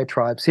little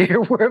diatribes here,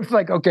 where it's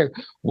like, okay,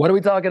 what are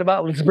we talking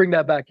about? Let's bring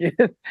that back in.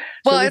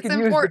 Well, it's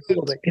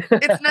important.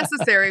 It's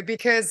necessary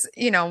because,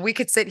 we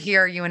could sit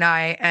here, you and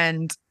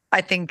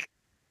I think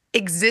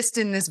exist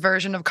in this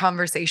version of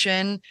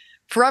conversation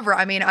forever.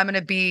 I mean,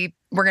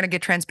 we're going to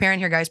get transparent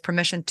here, guys,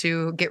 permission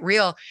to get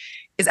real.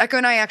 Is Echo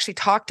and I actually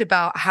talked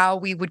about how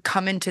we would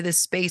come into this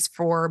space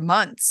for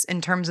months in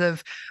terms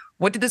of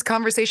what did this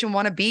conversation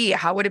want to be?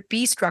 How would it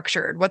be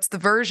structured? What's the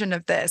version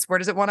of this? Where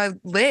does it want to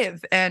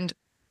live? And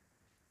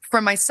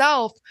for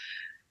myself,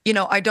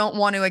 I don't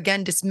want to,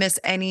 again, dismiss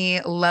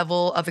any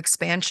level of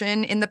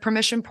expansion in the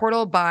permission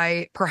portal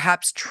by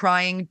perhaps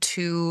trying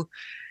to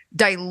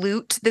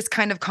dilute this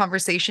kind of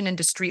conversation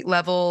into street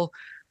level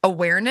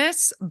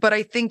awareness. But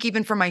I think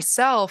even for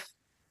myself,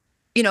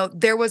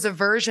 there was a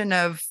version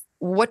of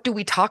what do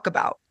we talk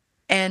about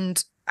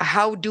and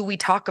how do we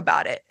talk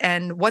about it?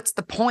 And what's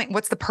the point?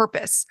 What's the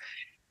purpose?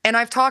 And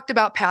I've talked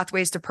about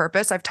pathways to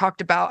purpose. I've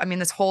talked about,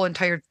 this whole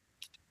entire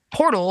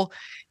portal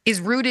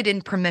is rooted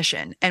in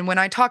permission. And when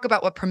I talk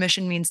about what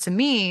permission means to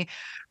me,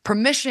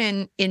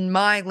 permission in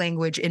my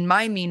language, in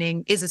my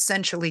meaning, is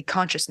essentially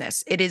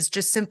consciousness. It is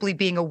just simply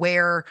being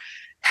aware,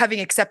 having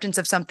acceptance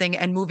of something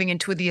and moving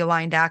into the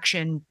aligned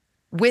action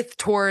with,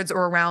 towards,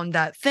 or around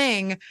that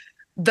thing.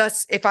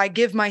 Thus, if I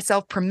give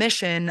myself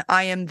permission,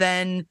 I am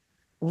then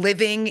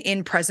living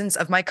in presence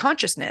of my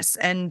consciousness,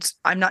 and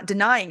I'm not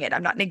denying it.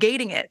 I'm not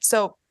negating it.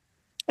 So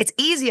it's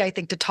easy, I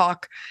think, to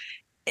talk.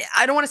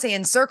 I don't want to say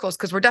in circles,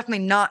 because we're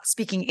definitely not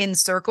speaking in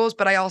circles,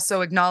 but I also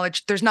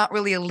acknowledge there's not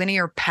really a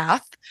linear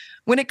path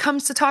when it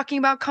comes to talking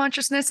about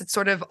consciousness. It's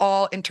sort of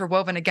all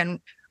interwoven. Again,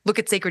 look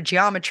at sacred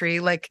geometry.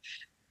 Like,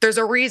 there's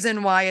a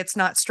reason why it's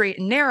not straight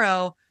and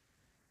narrow.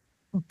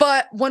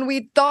 But when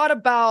I thought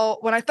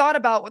about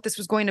what this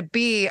was going to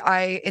be,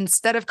 I,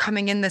 instead of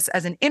coming in this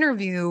as an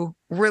interview,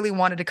 really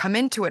wanted to come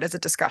into it as a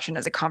discussion,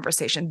 as a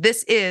conversation.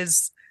 This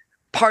is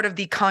part of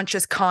the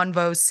Conscious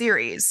Convo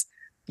series.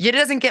 It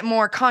doesn't get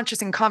more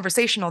conscious and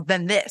conversational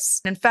than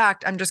this. In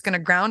fact, I'm just going to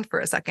ground for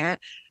a second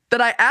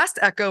that I asked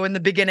Echo in the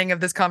beginning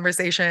of this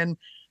conversation,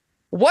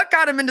 what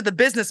got him into the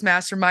business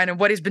mastermind and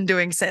what he's been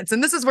doing since.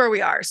 And this is where we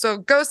are. So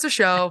it goes to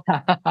show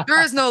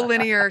there is no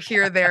linear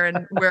here, there,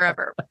 and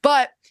wherever.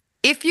 But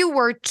if you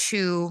were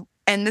to,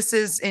 and this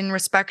is in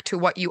respect to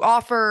what you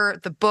offer,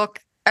 the book,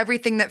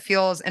 everything that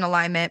feels in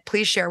alignment,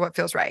 please share what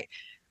feels right.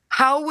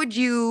 How would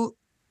you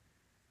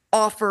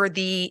offer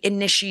the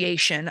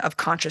initiation of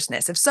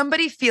consciousness? If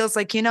somebody feels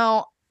like,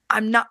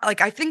 I'm not,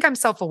 like, I think I'm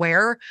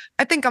self-aware,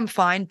 I think I'm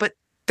fine, but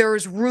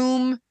there's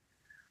room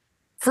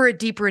for a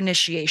deeper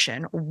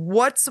initiation.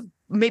 What's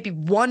maybe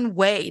one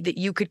way that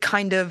you could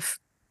kind of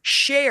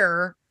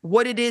share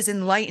what it is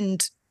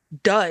enlightened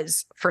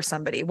does for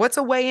somebody? What's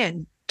a way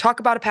in? Talk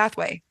about a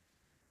pathway.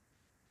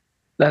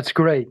 That's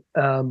great.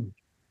 I'm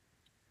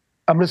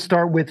going to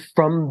start with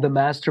from the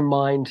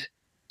mastermind.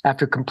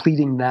 After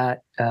completing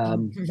that,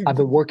 I've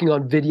been working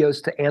on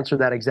videos to answer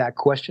that exact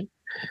question.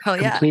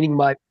 Hell yeah.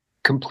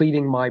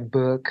 Completing my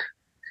book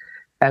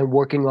and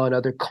working on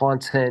other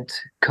content,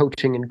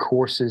 coaching, and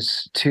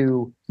courses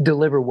to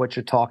deliver what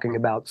you're talking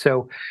about.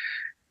 So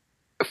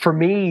for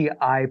me,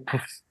 I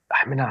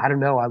don't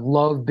know. I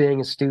love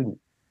being a student,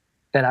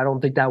 and I don't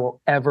think that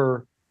will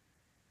ever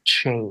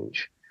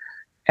change.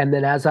 And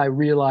then as I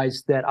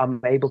realized that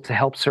I'm able to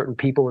help certain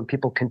people and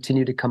people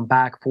continue to come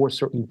back for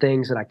certain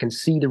things and I can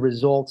see the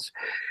results,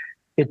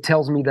 it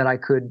tells me that I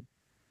could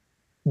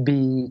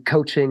be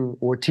coaching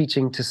or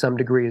teaching to some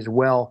degree as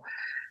well.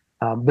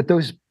 But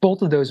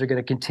both of those are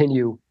going to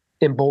continue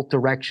in both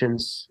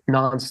directions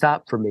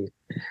nonstop for me.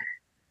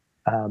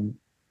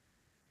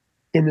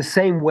 In the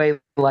same way,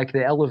 like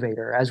the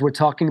elevator, as we're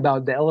talking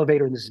about the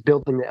elevator in this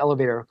building, the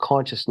elevator of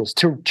consciousness,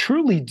 to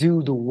truly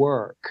do the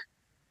work,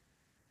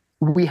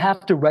 we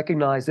have to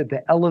recognize that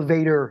the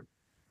elevator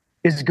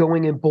is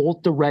going in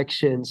both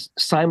directions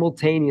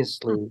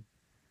simultaneously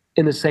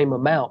in the same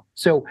amount.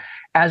 So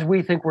as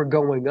we think we're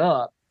going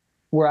up,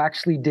 we're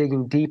actually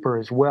digging deeper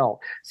as well.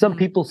 Some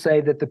people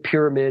say that the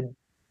pyramid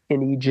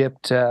in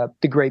Egypt,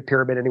 the Great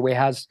Pyramid anyway,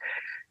 has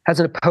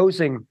an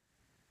opposing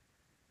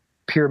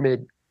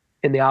pyramid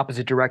in the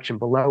opposite direction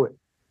below it.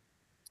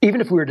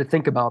 Even if we were to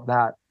think about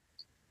that,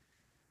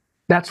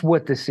 that's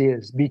what this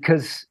is,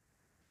 because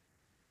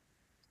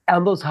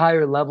on those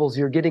higher levels,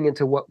 you're getting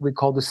into what we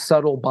call the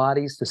subtle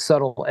bodies, the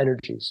subtle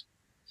energies.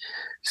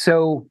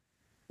 So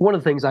one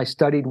of the things I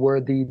studied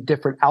were the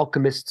different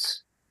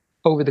alchemists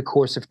over the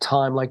course of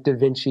time, like Da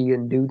Vinci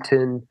and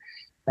Newton,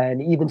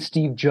 and even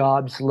Steve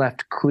Jobs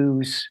left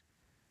clues.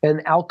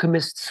 And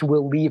alchemists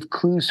will leave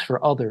clues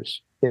for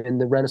others. In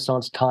the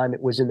Renaissance time,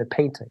 it was in the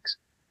paintings.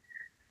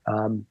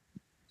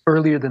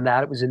 Earlier than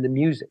that, it was in the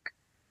music.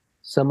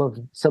 Some of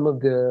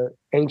the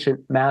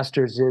ancient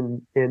masters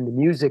in the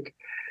music,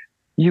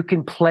 you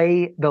can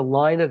play the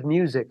line of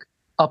music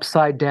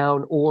upside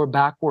down or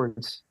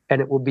backwards,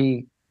 and it will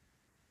be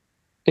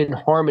in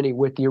harmony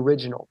with the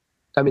original.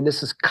 I mean,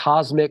 this is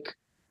cosmic,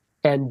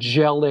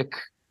 angelic,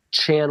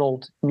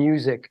 channeled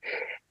music.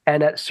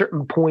 And at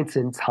certain points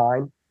in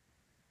time,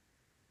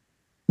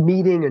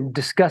 meeting and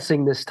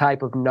discussing this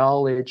type of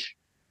knowledge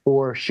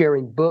or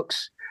sharing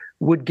books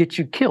would get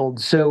you killed.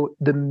 So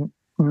the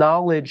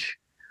knowledge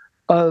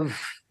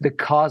of the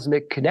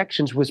cosmic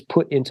connections was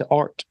put into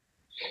art.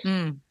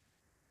 Mm.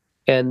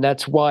 And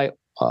that's why,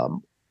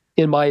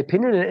 in my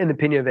opinion, and in the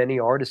opinion of any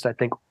artist, I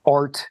think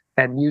art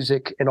and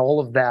music and all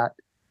of that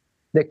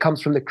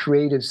comes from the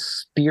creative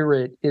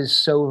spirit is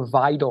so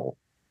vital,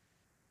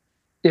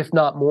 if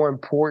not more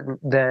important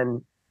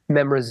than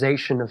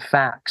memorization of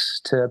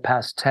facts to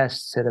pass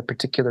tests at a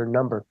particular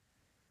number.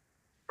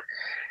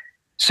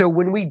 So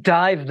when we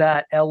dive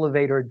that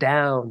elevator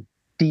down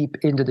deep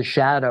into the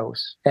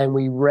shadows and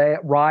we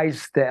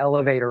rise the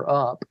elevator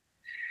up,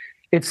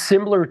 it's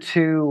similar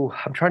to,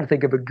 I'm trying to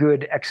think of a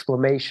good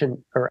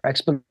explanation.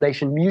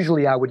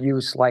 Usually I would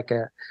use like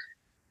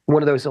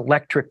one of those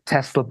electric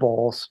Tesla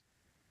balls.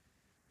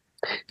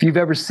 If you've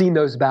ever seen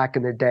those back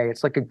in the day,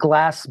 it's like a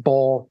glass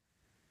ball,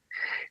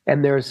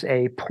 and there's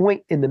a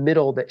point in the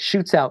middle that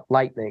shoots out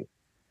lightning,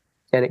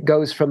 and it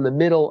goes from the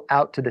middle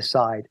out to the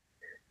side.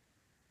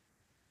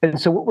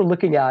 And so what we're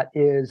looking at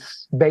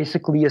is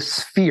basically a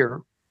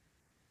sphere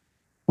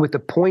with a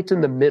point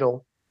in the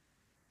middle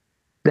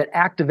that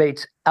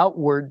activates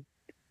outward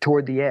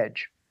toward the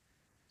edge.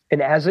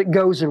 And as it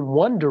goes in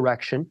one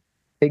direction,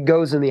 it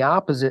goes in the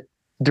opposite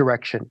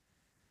direction.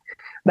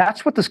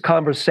 That's what this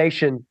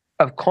conversation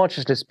of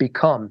consciousness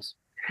becomes.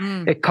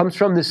 Mm. It comes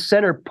from the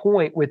center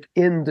point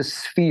within the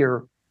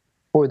sphere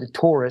or the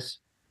torus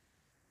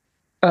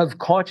of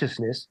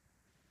consciousness,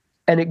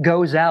 and it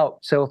goes out.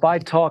 So if I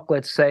talk,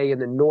 let's say, in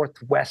the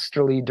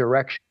northwesterly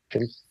direction,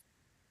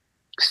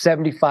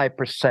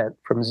 75%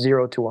 from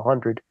 0 to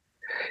 100,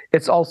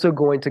 it's also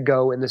going to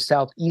go in the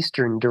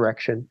southeastern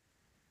direction,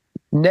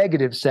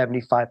 negative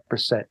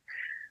 75%.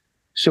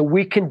 So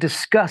we can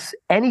discuss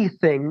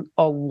anything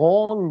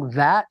along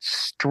that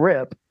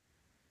strip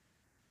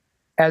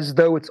as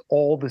though it's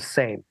all the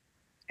same,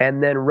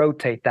 and then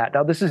rotate that.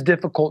 Now, this is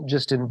difficult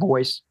just in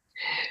voice.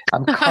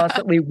 I'm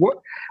constantly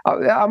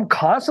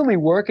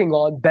working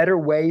on better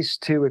ways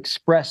to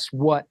express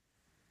what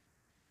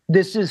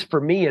this is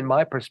for me in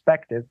my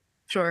perspective.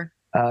 Sure.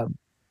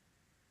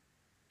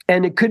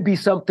 And it could be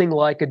something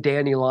like a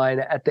dandelion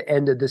at the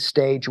end of the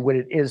stage when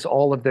it is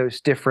all of those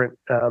different,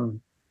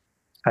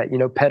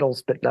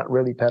 petals, but not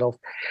really petals.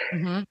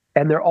 Mm-hmm.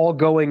 And they're all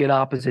going in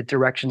opposite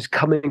directions,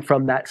 coming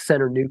from that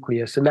center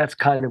nucleus. And that's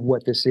kind of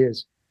what this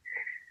is.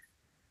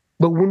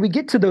 But when we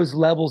get to those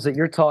levels that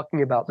you're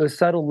talking about, those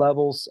subtle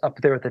levels up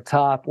there at the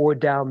top or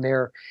down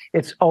there,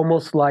 it's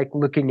almost like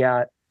looking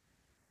at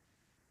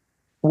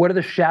what are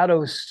the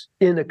shadows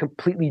in a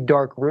completely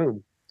dark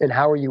room, and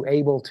how are you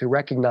able to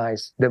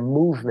recognize the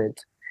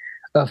movement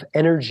of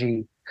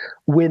energy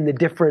when the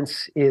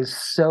difference is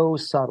so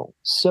subtle,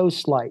 so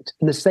slight,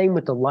 and the same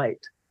with the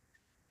light.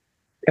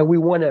 And we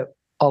want to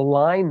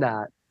align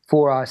that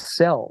for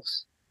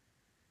ourselves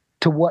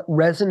to what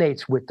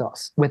resonates with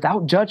us,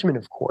 without judgment,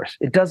 of course.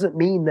 It doesn't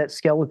mean that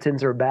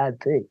skeletons are a bad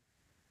thing,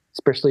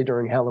 especially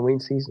during Halloween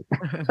season.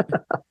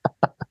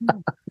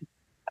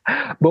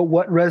 But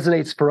what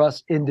resonates for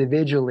us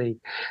individually,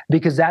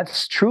 because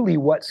that's truly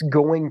what's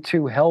going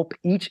to help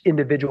each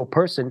individual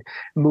person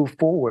move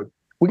forward.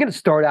 We're going to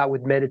start out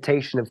with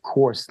meditation, of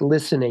course,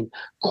 listening,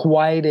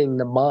 quieting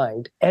the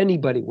mind.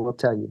 Anybody will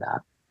tell you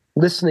that.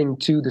 Listening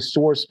to the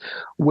source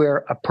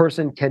where a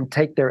person can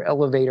take their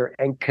elevator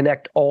and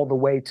connect all the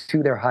way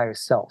to their higher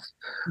self,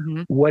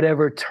 mm-hmm.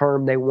 whatever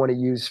term they want to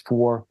use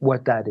for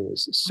what that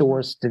is,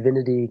 source,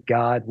 divinity,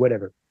 God,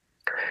 whatever.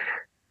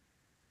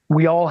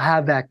 We all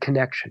have that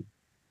connection,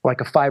 like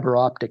a fiber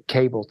optic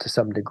cable to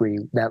some degree.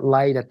 That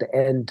light at the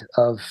end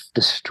of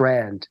the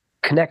strand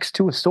connects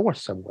to a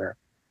source somewhere.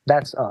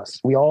 That's us.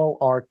 We all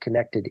are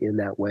connected in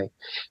that way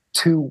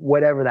to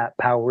whatever that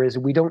power is.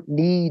 We don't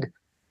need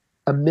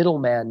a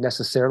middleman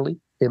necessarily,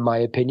 in my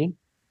opinion,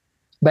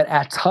 but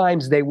at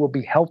times they will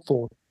be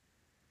helpful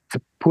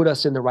to put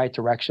us in the right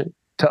direction,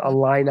 to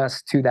align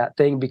us to that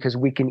thing, because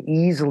we can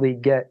easily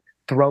get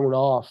thrown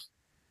off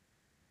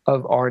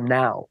of our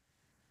now.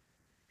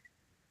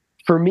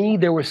 For me,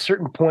 there were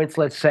certain points,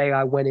 let's say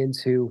I went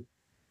into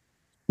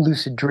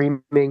lucid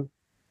dreaming,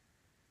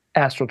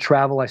 astral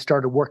travel. I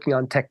started working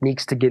on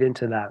techniques to get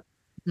into that.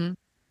 Mm-hmm.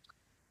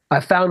 I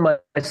found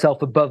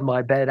myself above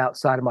my bed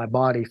outside of my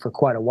body for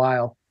quite a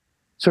while,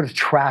 sort of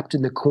trapped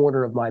in the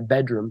corner of my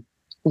bedroom,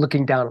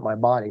 looking down at my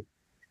body.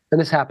 And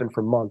this happened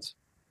for months.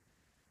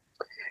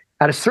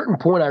 At a certain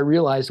point, I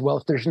realized, well,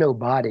 if there's no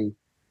body,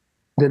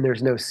 then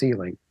there's no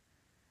ceiling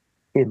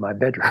in my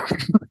bedroom.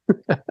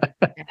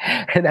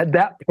 And at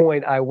that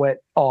point, I went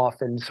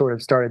off and sort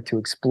of started to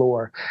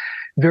explore.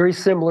 Very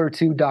similar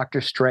to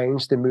Doctor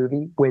Strange, the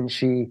movie, when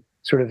she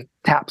sort of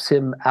taps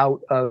him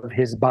out of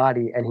his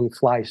body and he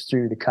flies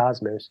through the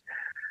cosmos.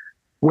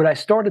 When I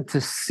started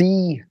to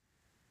see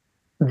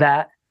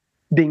that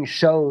being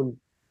shown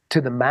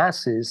to the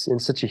masses in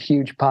such a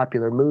huge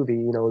popular movie,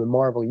 you know, the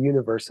Marvel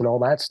Universe and all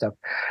that stuff,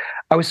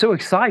 I was so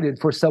excited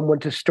for someone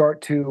to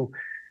start to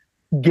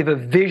give a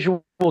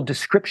visual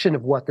description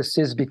of what this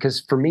is,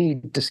 because for me,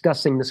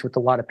 discussing this with a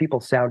lot of people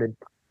sounded,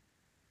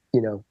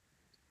 you know,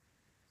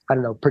 I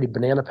don't know, pretty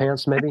banana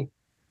pants maybe.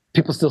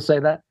 People still say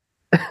that.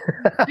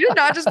 You did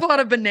not just pull out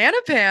of banana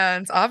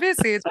pants.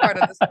 Obviously, it's part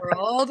of this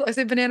world. I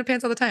say banana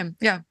pants all the time.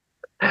 Yeah.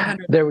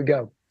 100. There we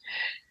go.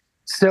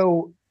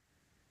 So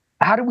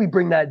how do we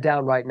bring that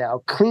down right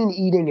now? Clean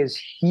eating is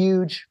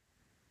huge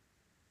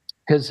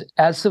because,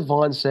 as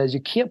Savon says, you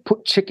can't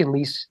put chicken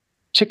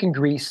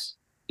grease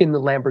in the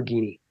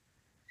Lamborghini.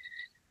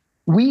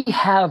 We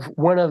have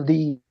one of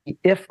the,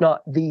 if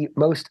not the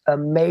most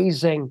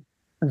amazing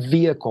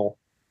vehicle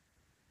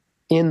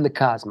in the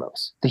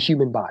cosmos, the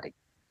human body.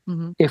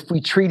 Mm-hmm. If we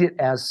treat it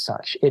as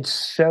such, it's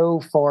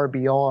so far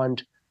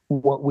beyond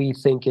what we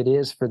think it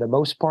is for the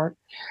most part,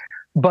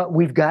 but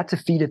we've got to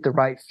feed it the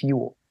right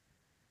fuel.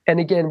 And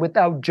again,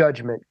 without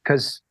judgment,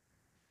 because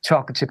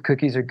chocolate chip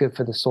cookies are good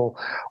for the soul.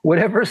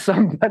 Whatever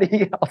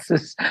somebody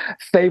else's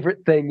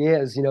favorite thing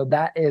is, you know,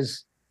 that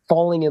is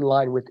falling in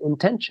line with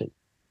intention.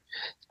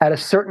 At a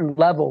certain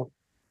level,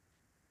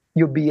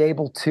 you'll be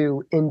able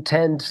to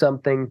intend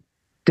something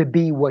to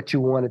be what you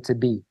want it to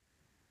be.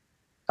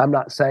 I'm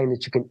not saying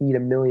that you can eat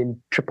 1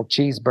 million triple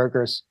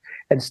cheeseburgers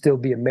and still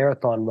be a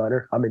marathon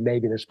runner. I mean,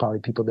 maybe there's probably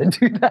people that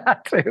do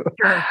that too.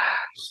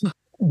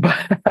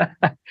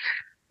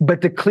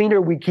 But the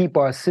cleaner we keep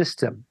our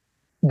system,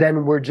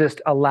 then we're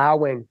just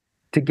allowing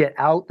to get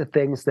out the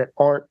things that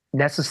aren't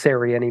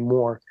necessary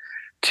anymore,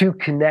 to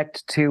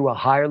connect to a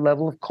higher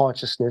level of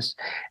consciousness.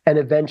 And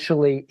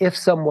eventually, if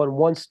someone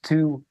wants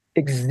to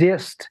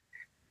exist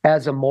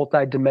as a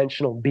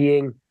multidimensional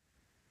being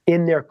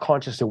in their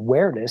conscious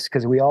awareness,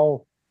 because we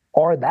all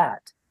are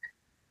that,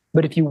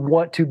 but if you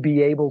want to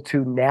be able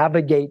to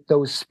navigate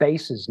those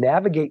spaces,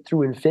 navigate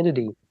through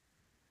infinity,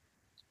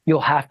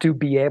 you'll have to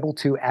be able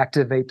to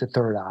activate the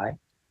third eye.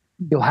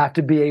 You'll have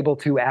to be able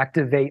to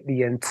activate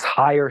the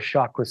entire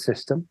chakra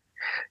system.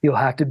 You'll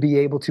have to be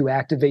able to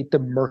activate the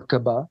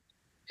Merkaba,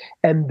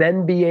 and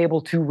then be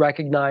able to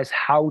recognize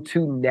how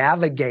to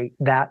navigate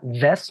that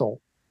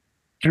vessel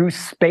through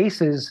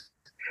spaces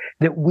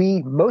that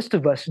most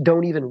of us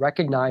don't even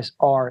recognize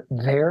are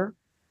there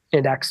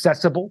and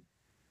accessible.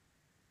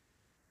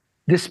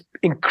 This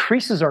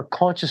increases our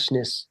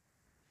consciousness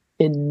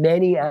in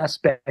many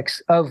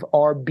aspects of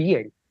our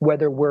being,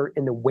 whether we're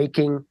in the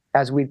waking,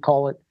 as we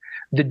call it,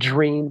 the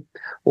dream,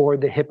 or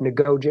the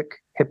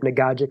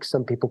hypnagogic,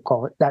 some people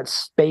call it, that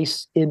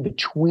space in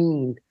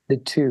between the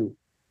two.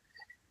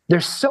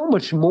 There's so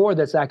much more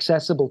that's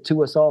accessible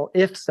to us all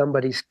if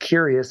somebody's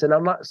curious. And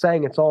I'm not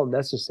saying it's all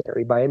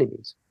necessary by any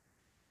means.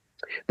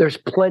 There's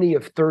plenty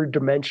of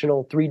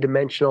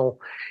three-dimensional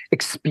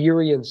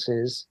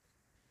experiences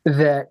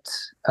that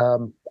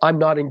I'm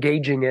not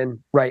engaging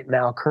in right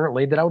now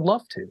currently that I would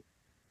love to.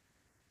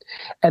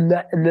 And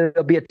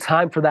there'll be a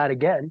time for that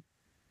again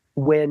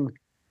when,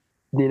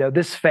 you know,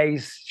 this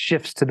phase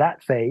shifts to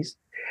that phase.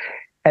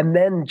 And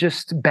then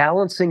just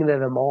balancing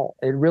them all.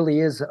 It really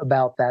is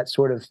about that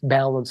sort of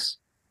balance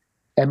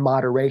and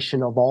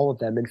moderation of all of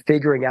them, and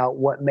figuring out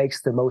what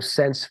makes the most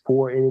sense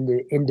for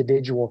an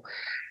individual.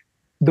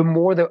 The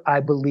more that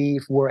I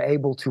believe we're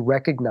able to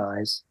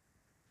recognize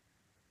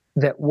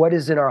that what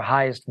is in our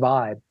highest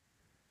vibe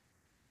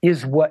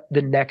is what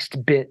the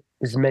next bit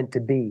is meant to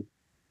be,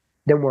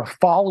 then we're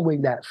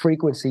following that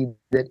frequency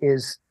that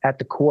is at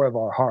the core of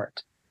our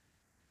heart.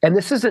 And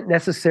this isn't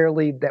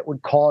necessarily that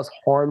would cause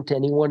harm to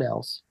anyone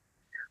else,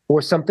 or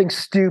something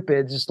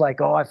stupid, just like,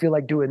 oh, I feel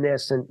like doing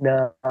this. And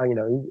no, you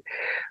know,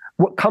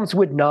 what comes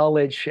with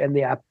knowledge and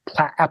the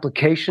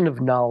application of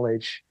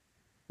knowledge,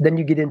 then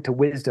you get into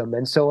wisdom.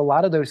 And so a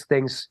lot of those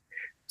things,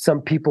 some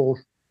people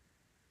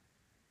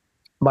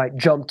might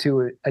jump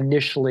to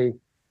initially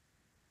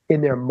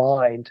in their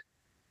mind.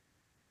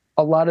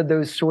 A lot of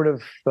those sort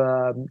of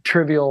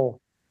trivial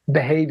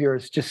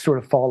behaviors just sort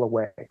of fall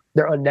away.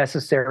 They're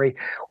unnecessary,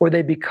 or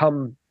they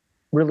become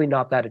really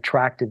not that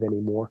attractive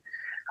anymore.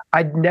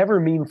 I'd never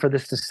mean for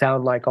this to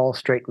sound like all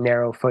straight and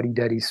narrow,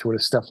 fuddy-duddy sort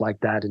of stuff like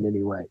that in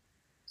any way.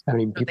 I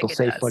mean, people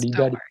say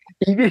fuddy-duddy.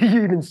 You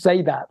even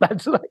say that.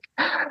 That's like,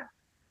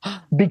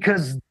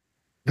 because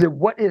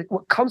what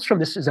comes from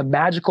this is a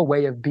magical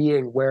way of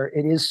being, where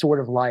it is sort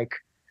of like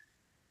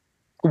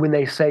when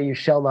they say you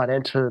shall not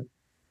enter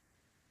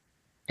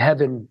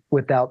heaven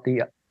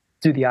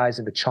through the eyes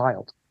of a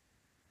child.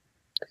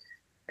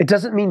 It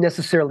doesn't mean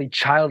necessarily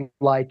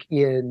childlike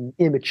in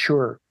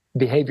immature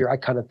behavior. I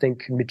kind of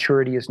think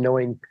maturity is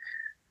knowing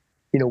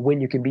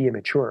when you can be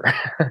immature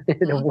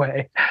in a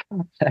way.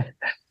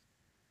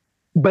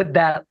 But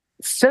that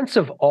sense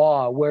of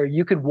awe where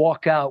you could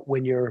walk out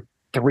when you're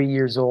 3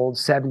 years old,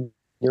 7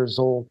 years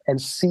old,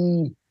 and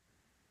see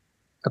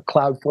a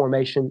cloud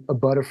formation, a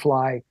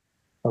butterfly,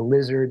 a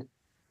lizard,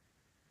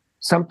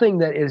 something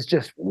that is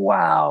just,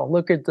 wow,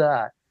 look at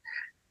that.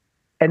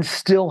 And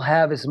still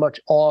have as much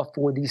awe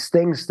for these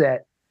things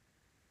that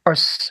are,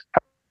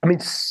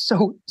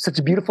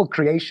 such beautiful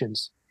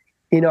creations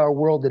in our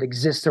world that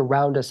exist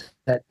around us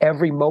at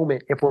every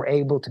moment if we're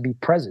able to be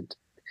present.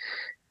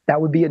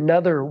 That would be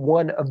another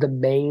one of the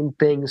main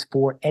things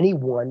for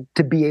anyone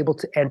to be able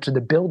to enter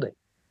the building.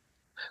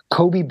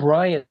 Kobe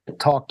Bryant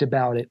talked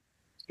about it.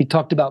 He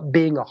talked about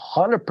being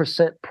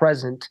 100%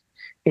 present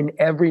in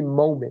every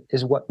moment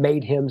is what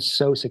made him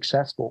so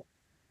successful.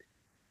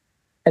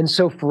 And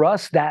so for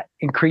us, that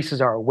increases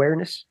our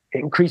awareness. It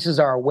increases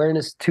our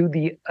awareness to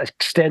the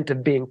extent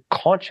of being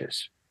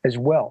conscious as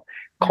well.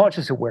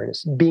 Conscious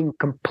awareness, being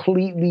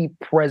completely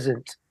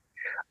present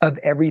of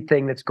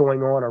everything that's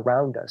going on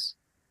around us.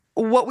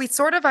 What we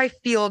sort of, I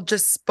feel,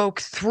 just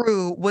spoke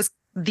through was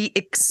the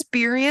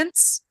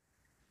experience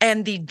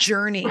and the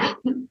journey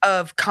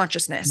of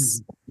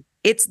consciousness.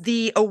 It's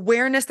the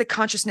awareness that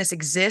consciousness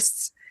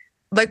exists.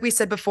 Like we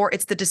said before,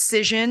 it's the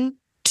decision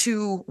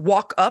to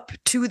walk up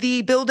to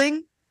the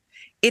building.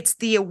 It's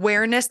the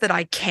awareness that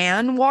I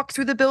can walk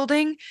through the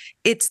building.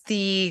 It's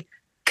the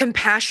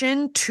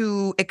compassion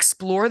to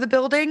explore the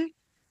building.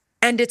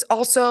 And it's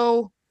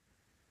also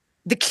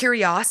the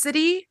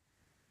curiosity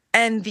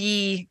and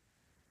the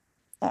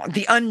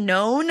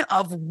unknown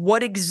of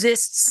what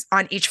exists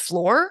on each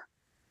floor.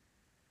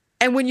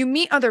 And when you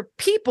meet other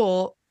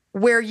people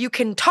where you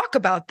can talk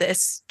about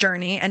this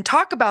journey and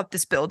talk about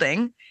this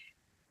building,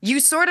 you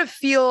sort of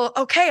feel,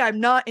 okay, I'm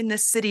not in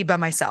this city by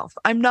myself.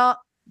 I'm not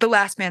the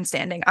last man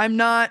standing. I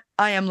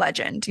am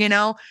legend,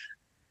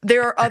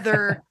 There are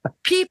other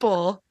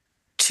people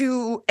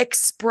to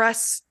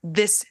express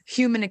this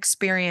human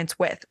experience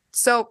with.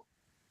 So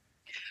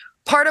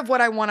part of what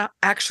I want to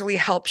actually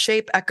help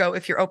shape, Echo,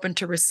 if you're open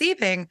to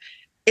receiving,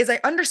 is I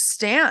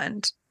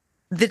understand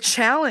the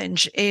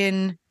challenge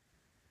in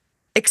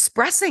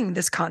expressing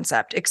this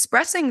concept,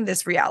 expressing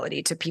this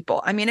reality to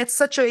people. I mean, it's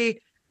such a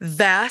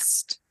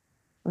vast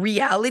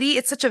reality.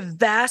 It's such a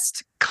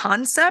vast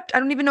concept. I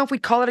don't even know if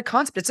we'd call it a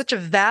concept. It's such a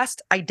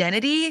vast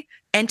identity,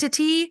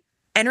 entity,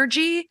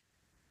 energy,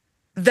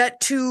 that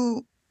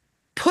to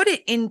put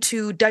it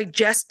into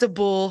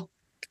digestible,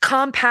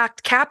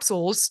 compact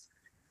capsules,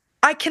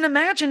 I can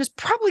imagine is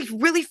probably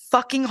really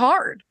fucking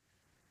hard.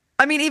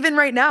 I mean, even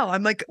right now,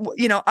 I'm like,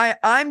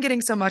 I'm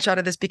getting so much out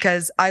of this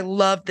because I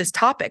love this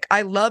topic.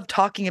 I love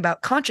talking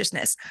about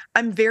consciousness.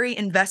 I'm very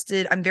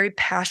invested. I'm very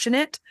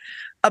passionate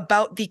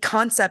about the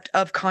concept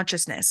of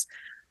consciousness.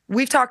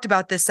 We've talked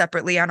about this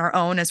separately on our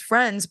own as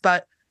friends,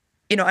 but,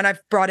 and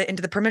I've brought it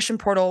into the permission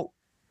portal.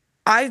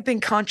 I've been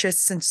conscious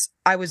since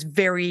I was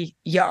very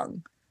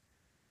young.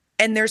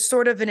 And there's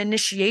sort of an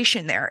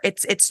initiation there.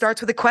 It starts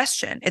with a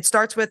question. It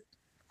starts with,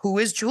 who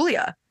is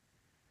Julia?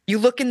 You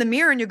look in the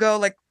mirror and you go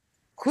like,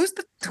 who's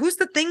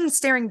the thing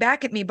staring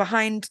back at me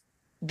behind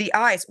the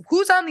eyes?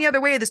 Who's on the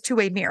other way of this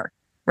two-way mirror,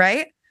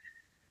 right?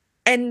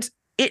 And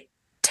it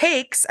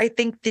takes, I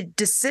think, the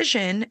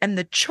decision and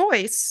the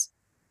choice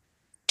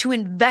to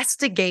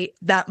investigate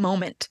that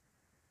moment.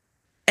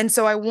 And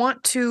so I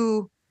want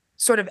to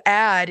sort of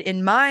add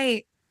in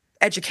my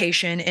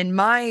education,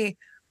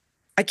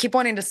 I keep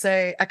wanting to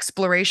say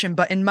exploration,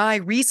 but in my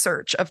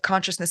research of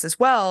consciousness as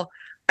well,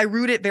 I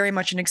root it very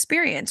much in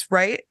experience,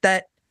 right?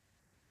 That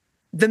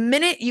the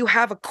minute you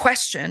have a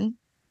question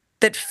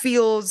that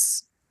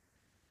feels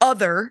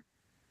other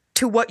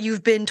to what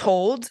you've been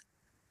told,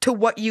 to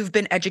what you've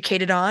been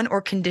educated on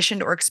or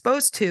conditioned or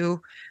exposed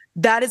to,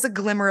 that is a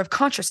glimmer of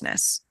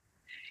consciousness.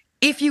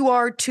 If you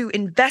are to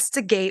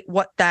investigate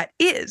what that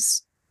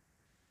is,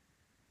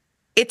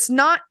 it's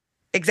not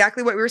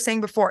exactly what we were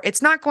saying before.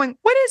 It's not going,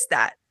 what is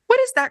that? What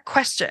is that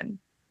question?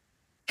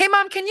 Hey,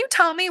 Mom, can you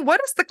tell me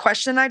what is the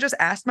question I just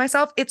asked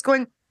myself? It's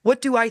going,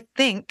 what do I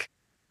think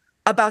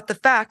about the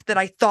fact that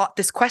I thought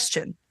this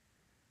question?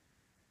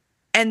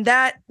 And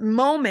that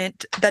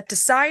moment, that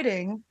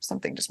deciding,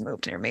 something just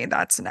moved near me.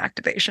 That's an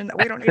activation that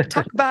we don't need to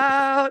talk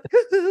about.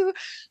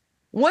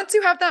 Once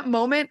you have that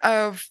moment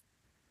of,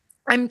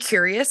 I'm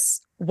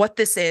curious what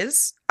this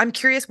is. I'm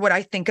curious what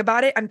I think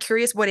about it. I'm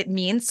curious what it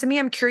means to me.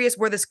 I'm curious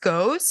where this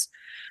goes.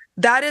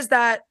 That is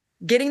that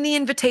getting the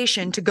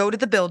invitation to go to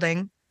the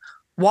building,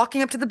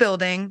 walking up to the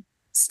building,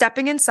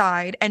 stepping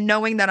inside, and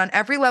knowing that on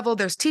every level,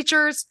 there's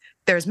teachers,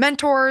 there's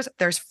mentors,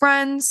 there's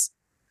friends,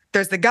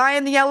 there's the guy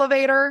in the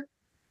elevator.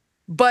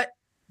 But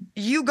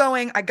you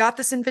going, I got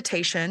this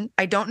invitation.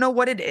 I don't know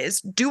what it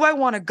is. Do I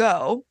want to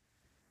go?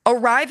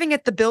 Arriving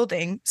at the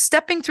building,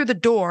 stepping through the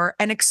door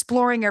and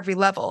exploring every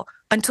level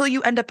until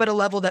you end up at a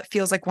level that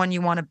feels like one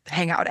you want to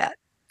hang out at.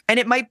 And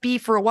it might be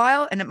for a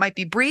while, and it might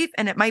be brief,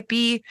 and it might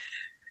be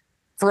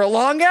for a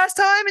long ass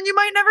time, and you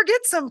might never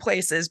get some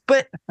places.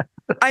 But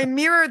I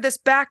mirror this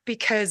back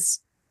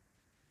because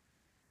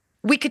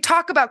we could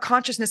talk about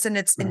consciousness in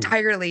its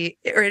entirety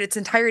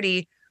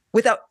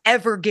without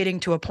ever getting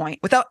to a point,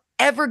 without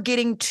ever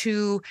getting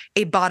to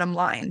a bottom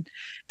line.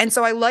 And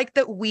so I like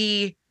that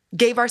we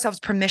gave ourselves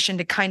permission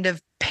to kind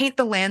of paint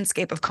the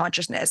landscape of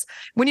consciousness.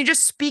 When you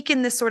just speak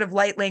in this sort of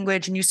light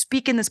language and you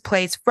speak in this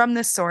place from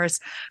this source,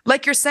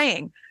 like you're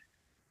saying,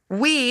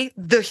 we,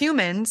 the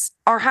humans,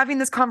 are having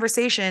this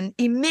conversation,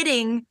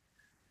 emitting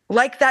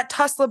like that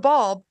Tesla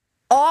bulb,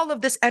 all of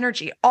this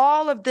energy,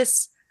 all of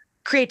this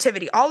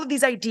creativity, all of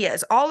these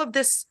ideas, all of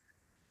this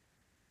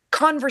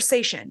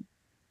conversation,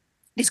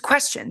 these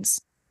questions.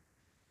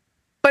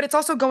 But it's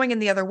also going in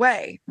the other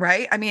way,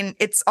 right? I mean,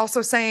 it's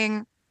also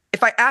saying,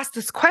 if I ask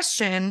this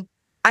question,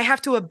 I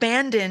have to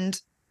abandon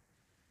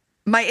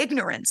my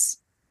ignorance.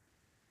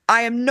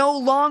 I am no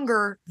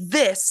longer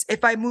this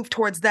if I move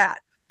towards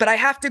that, but I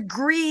have to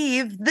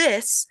grieve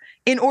this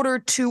in order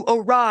to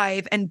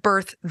arrive and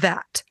birth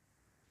that.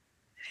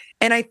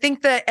 And I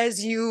think that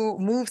as you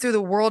move through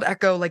the world,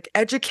 Echo, like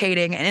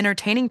educating and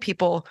entertaining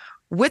people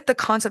with the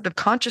concept of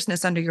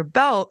consciousness under your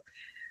belt,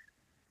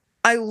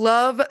 I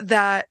love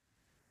that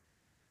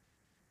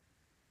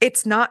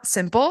it's not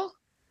simple.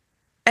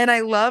 And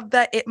I love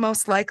that it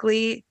most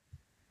likely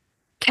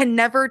can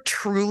never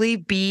truly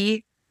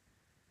be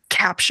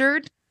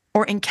captured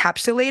or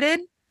encapsulated,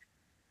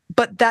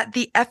 but that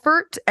the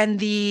effort and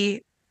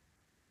the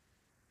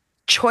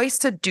choice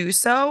to do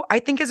so, I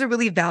think, is a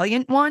really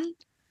valiant one,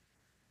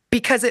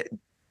 because it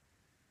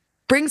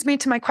brings me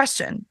to my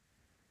question.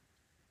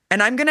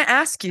 And I'm going to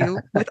ask you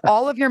with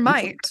all of your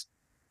might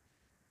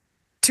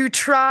to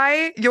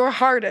try your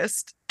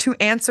hardest to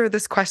answer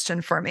this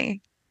question for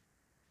me.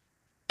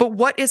 But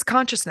what is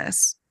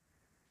consciousness?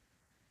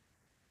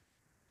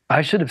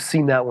 I should have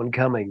seen that one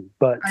coming,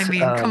 but I mean,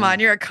 come on,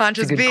 you're a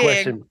conscious it's a good being.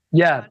 question.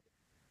 Yeah.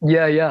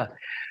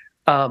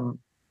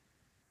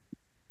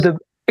 The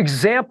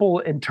example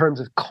in terms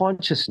of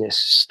consciousness,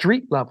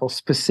 street level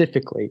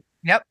specifically,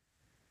 Yep.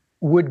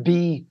 would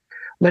be,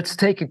 let's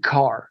take a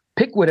car.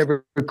 Pick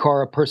whatever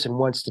car a person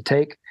wants to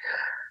take.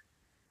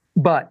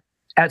 But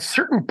at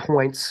certain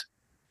points,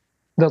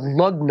 the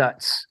lug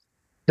nuts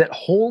that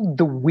hold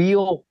the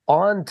wheel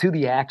onto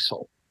the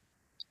axle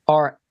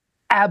are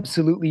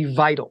absolutely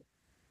vital.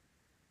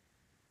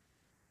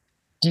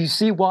 Do you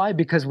see why?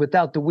 Because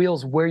without the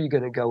wheels, where are you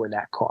going to go in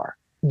that car?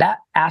 That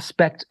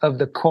aspect of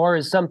the car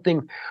is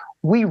something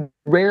we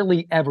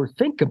rarely ever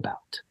think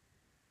about.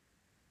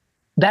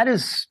 That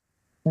is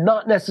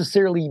not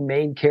necessarily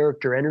main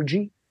character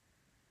energy,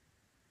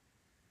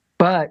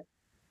 but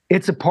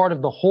it's a part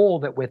of the whole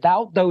that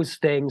without those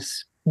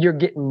things, you're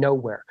getting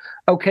nowhere.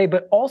 Okay,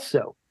 but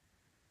also,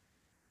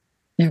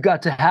 you've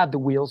got to have the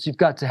wheels, you've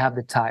got to have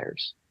the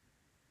tires.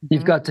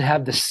 You've got to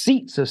have the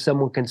seat so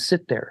someone can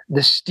sit there.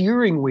 The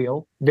steering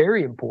wheel,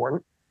 very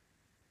important.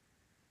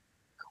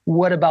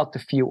 What about the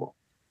fuel?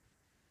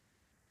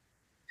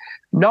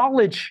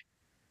 Knowledge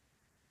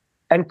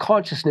and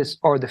consciousness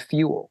are the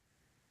fuel.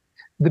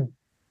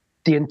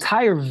 The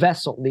entire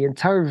vessel, the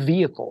entire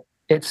vehicle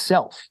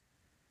itself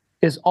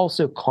is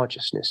also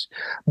consciousness.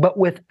 But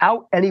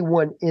without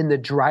anyone in the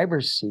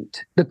driver's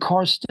seat, the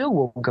car still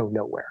will go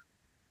nowhere.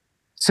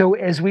 So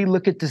as we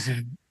look at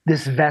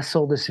this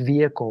vessel, this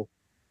vehicle,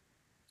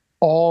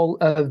 all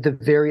of the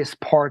various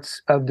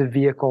parts of the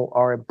vehicle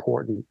are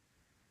important.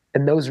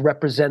 And those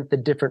represent the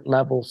different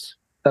levels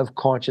of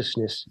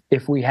consciousness.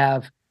 If we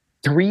have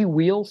 3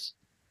 wheels,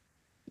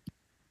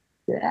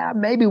 yeah,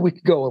 maybe we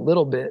could go a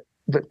little bit,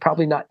 but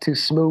probably not too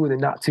smooth and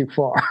not too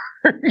far.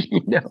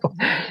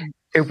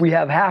 If we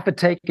have half a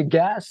tank of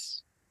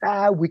gas,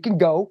 we can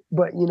go,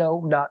 but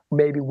not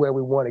maybe where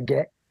we want to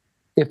get.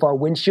 If our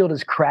windshield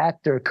is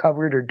cracked or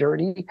covered or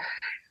dirty,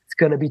 it's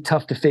going to be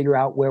tough to figure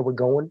out where we're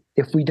going.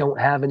 If we don't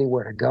have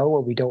anywhere to go,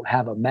 or we don't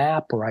have a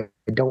map, or I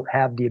don't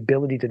have the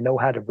ability to know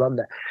how to run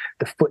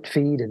the foot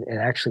feed and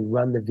actually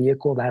run the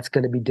vehicle, that's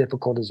going to be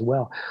difficult as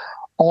well.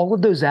 All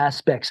of those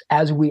aspects,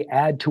 as we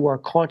add to our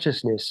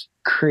consciousness,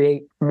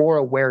 create more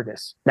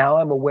awareness. Now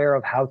I'm aware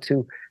of how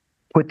to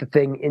put the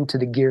thing into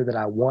the gear that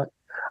I want.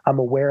 I'm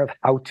aware of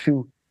how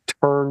to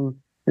turn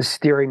the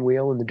steering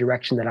wheel in the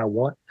direction that I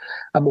want.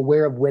 I'm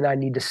aware of when I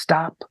need to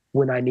stop,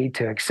 when I need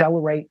to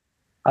accelerate.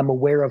 I'm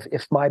aware of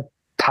if my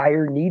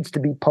tire needs to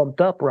be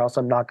pumped up or else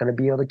I'm not going to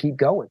be able to keep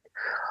going.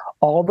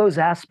 All those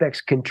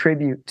aspects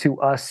contribute to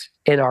us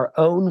in our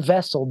own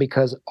vessel,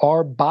 because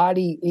our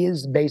body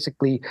is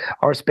basically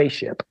our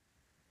spaceship.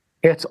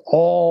 It's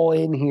all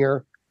in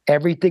here.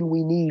 Everything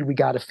we need, we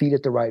got to feed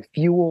it the right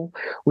fuel.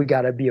 We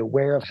got to be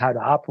aware of how to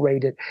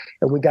operate it.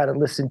 And we got to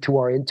listen to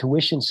our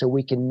intuition so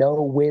we can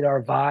know when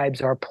our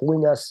vibes are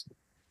pulling us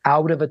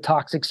out of a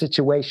toxic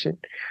situation.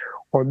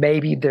 Or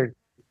maybe they're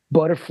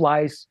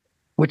butterflies,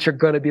 which are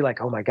going to be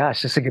like, oh my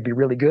gosh, this could be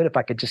really good if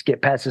I could just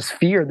get past this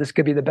fear. This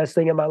could be the best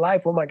thing in my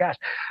life. Oh my gosh.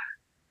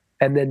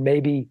 And then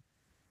maybe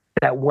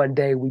that one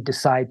day we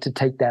decide to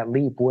take that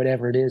leap,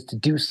 whatever it is, to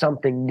do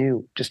something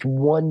new, just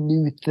one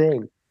new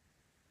thing.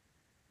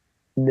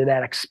 And then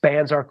that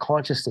expands our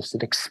consciousness.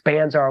 It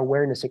expands our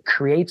awareness. It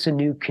creates a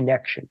new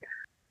connection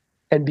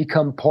and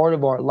become part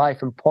of our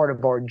life and part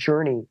of our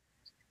journey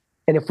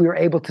And if we are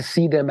able to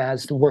see them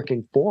as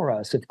working for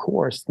us, of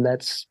course, then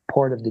that's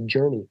part of the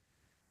journey.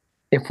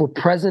 If we're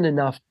present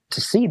enough to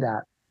see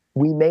that,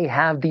 we may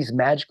have these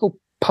magical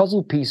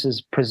puzzle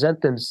pieces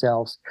present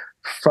themselves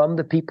from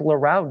the people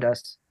around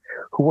us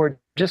who are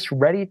just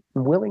ready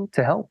and willing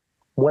to help,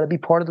 want to be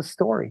part of the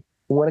story,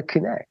 want to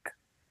connect.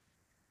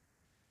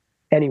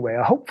 Anyway,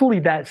 hopefully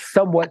that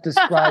somewhat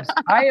describes.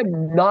 I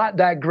am not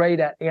that great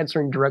at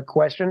answering direct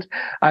questions.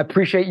 I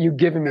appreciate you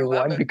giving me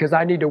one because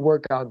I need to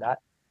work on that.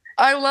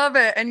 I love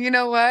it. And you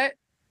know what?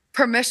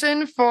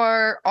 Permission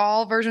for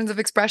all versions of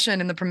expression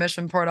in the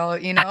permission portal.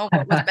 You know,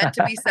 what was meant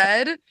to be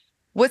said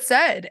was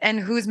said, and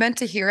who's meant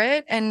to hear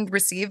it and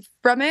receive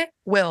from it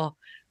will.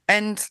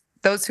 And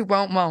those who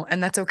won't.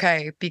 And that's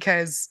okay,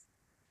 because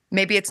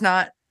maybe it's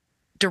not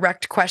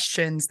direct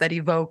questions that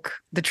evoke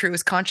the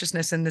truest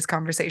consciousness in this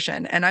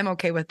conversation. And I'm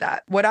okay with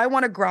that. What I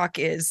want to grok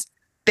is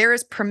there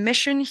is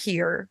permission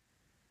here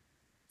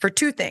for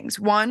two things.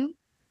 One,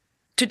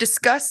 to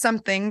discuss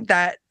something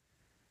that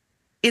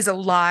is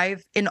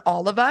alive in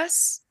all of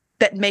us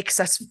that makes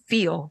us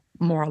feel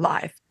more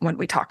alive when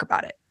we talk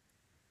about it.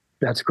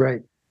 That's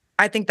great.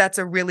 I think that's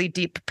a really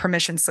deep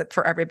permission slip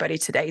for everybody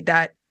today,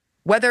 that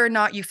whether or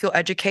not you feel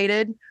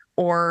educated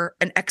or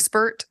an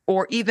expert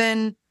or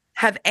even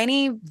have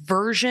any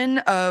version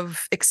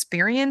of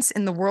experience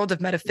in the world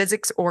of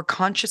metaphysics or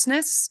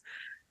consciousness,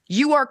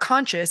 you are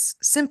conscious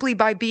simply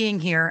by being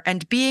here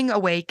and being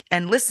awake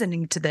and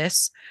listening to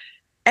this.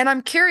 And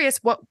I'm curious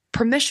what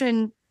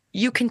permission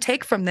you can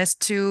take from this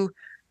to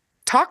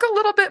talk a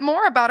little bit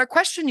more about a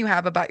question you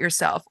have about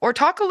yourself, or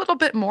talk a little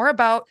bit more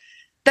about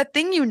that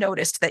thing you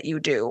noticed that you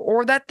do,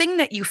 or that thing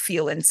that you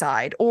feel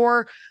inside,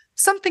 or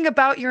something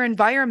about your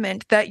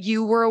environment that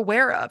you were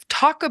aware of.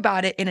 Talk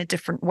about it in a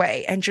different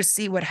way and just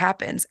see what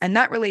happens. And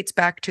that relates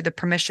back to the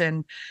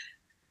permission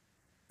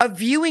of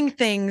viewing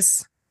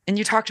things. And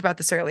you talked about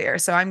this earlier,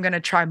 so I'm going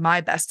to try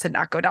my best to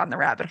not go down the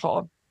rabbit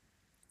hole.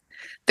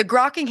 The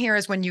grokking here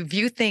is when you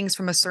view things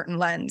from a certain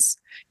lens,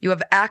 you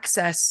have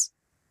access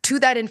to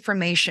that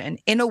information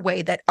in a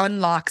way that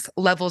unlocks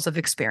levels of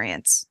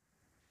experience,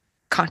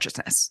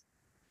 consciousness.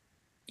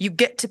 You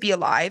get to be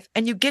alive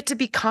and you get to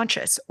be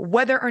conscious.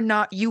 Whether or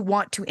not you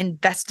want to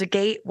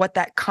investigate what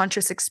that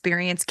conscious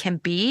experience can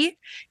be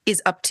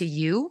is up to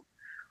you.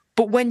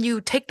 But when you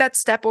take that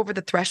step over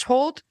the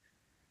threshold,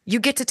 you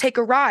get to take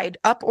a ride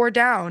up or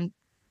down,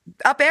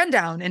 up and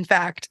down, in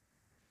fact.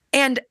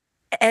 And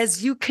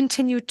as you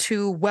continue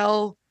to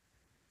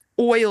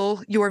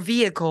oil your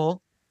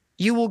vehicle,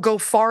 you will go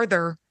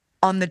farther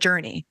on the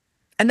journey.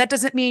 And that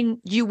doesn't mean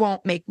you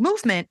won't make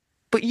movement,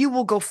 but you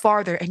will go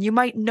farther, and you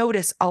might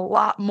notice a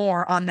lot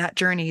more on that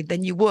journey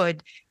than you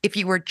would if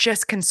you were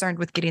just concerned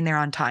with getting there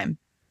on time.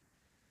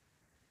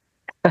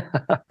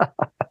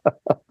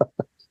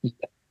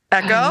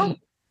 Echo?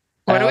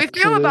 What do we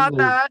feel about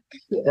that?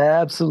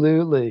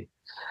 Absolutely.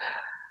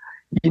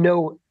 You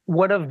know,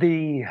 one of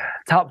the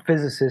top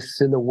physicists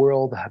in the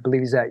world, I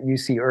believe he's at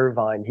UC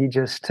Irvine, he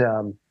just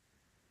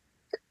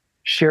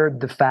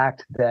shared the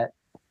fact that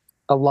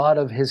a lot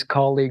of his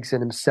colleagues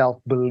and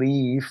himself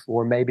believe,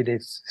 or maybe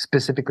they've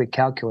specifically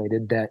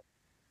calculated, that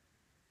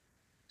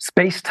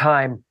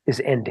space-time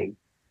is ending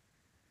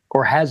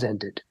or has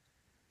ended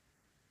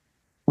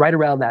right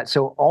around that.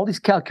 So all these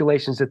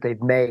calculations that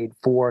they've made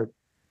for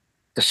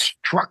the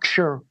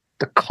structure,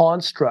 the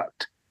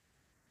construct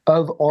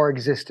of our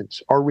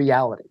existence, our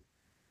reality,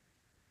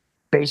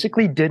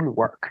 basically didn't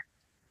work.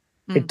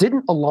 It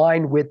didn't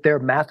align with their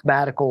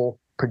mathematical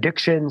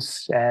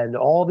predictions and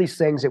all these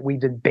things that we've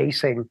been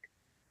basing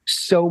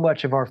so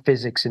much of our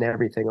physics and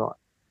everything on.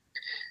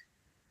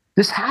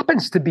 This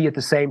happens to be at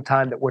the same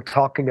time that we're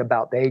talking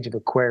about the age of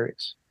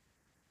Aquarius,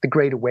 the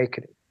Great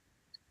Awakening.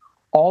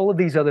 All of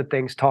these other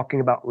things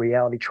talking about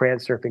reality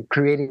transurfing,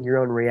 creating your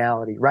own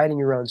reality, writing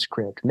your own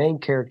script, main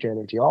character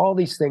energy, all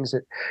these things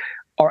that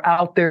are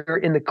out there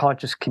in the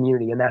conscious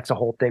community, and that's a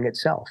whole thing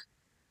itself.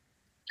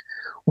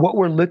 What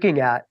we're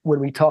looking at when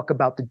we talk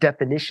about the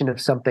definition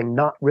of something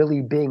not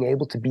really being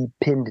able to be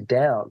pinned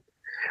down,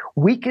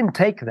 we can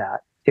take that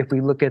if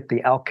we look at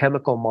the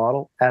alchemical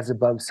model, as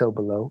above, so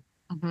below,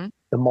 the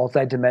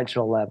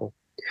multidimensional level.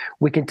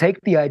 We can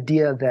take the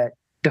idea that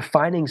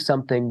defining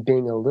something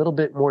being a little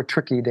bit more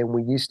tricky than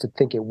we used to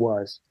think it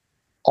was,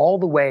 all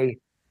the way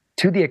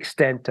to the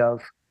extent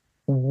of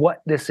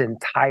what this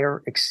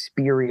entire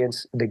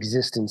experience of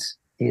existence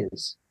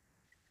is.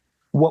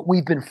 What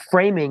we've been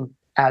framing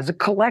as a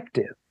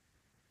collective,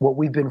 what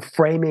we've been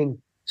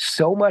framing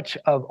so much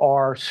of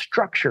our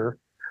structure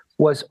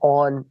was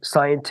on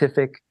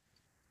scientific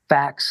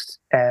facts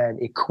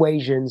and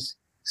equations,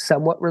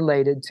 somewhat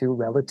related to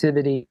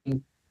relativity,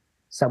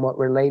 somewhat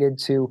related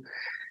to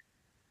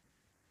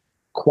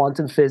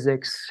quantum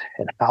physics,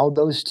 and how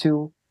those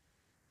two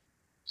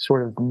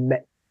sort of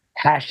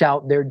hash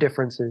out their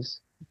differences,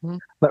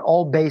 but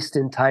all based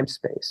in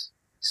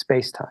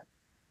space-time.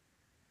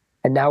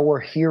 And now we're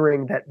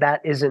hearing that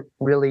that isn't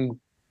really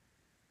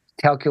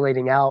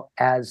calculating out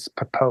as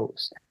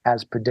proposed,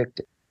 as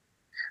predicted.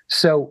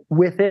 So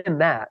within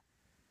that,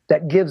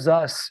 that gives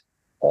us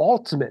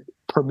ultimate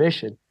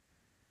permission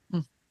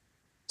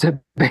to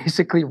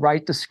basically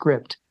write the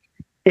script.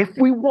 If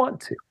we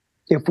want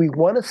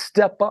to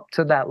step up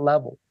to that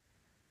level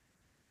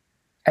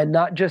and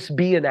not just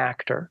be an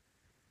actor,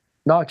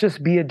 not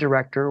just be a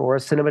director or a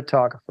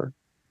cinematographer,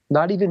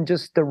 not even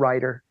just the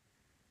writer,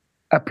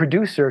 a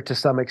producer to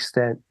some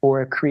extent,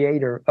 or a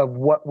creator of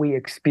what we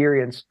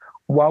experience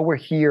while we're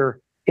here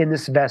in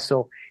this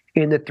vessel,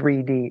 in the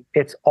 3D.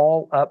 It's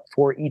all up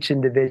for each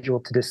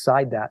individual to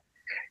decide that.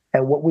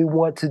 And what we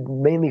want to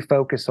mainly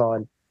focus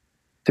on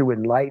through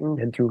Enlighten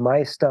and through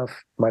my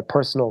stuff, my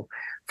personal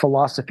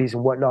philosophies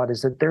and whatnot,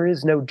 is that there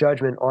is no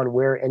judgment on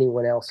where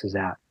anyone else is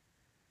at.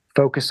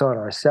 Focus on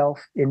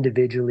ourselves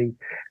individually.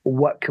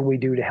 What can we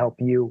do to help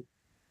you?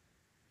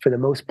 For the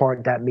most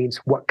part, that means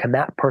what can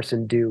that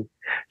person do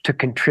to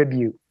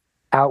contribute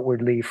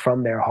outwardly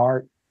from their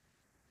heart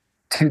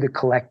to the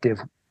collective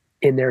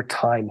in their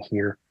time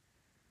here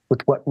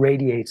with what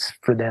radiates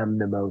for them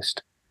the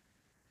most.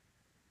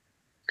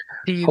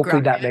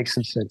 Hopefully that makes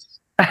some sense.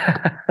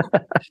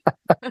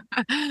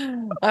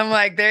 I'm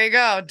like, there you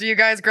go. Do you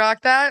guys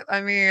grok that?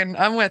 I mean,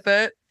 I'm with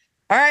it.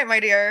 All right, my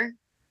dear.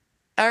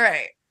 All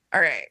right.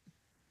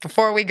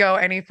 Before we go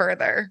any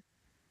further,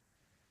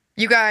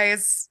 you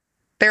guys,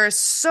 there is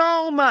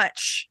so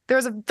much.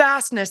 There's a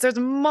vastness. There's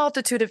a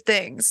multitude of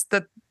things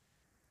that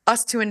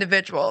us two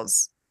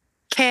individuals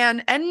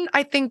can, and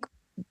I think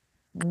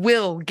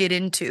will get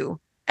into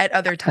at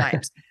other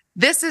times.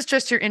 This is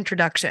just your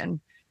introduction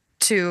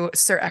to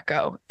Sir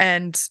Echo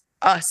and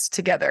us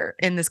together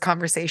in this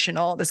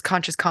this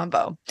conscious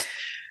convo.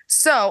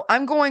 So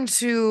I'm going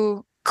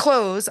to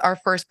close our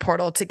first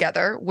portal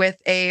together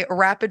with a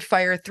rapid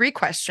fire 3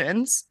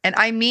 questions. And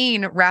I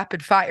mean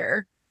rapid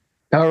fire.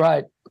 All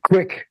right,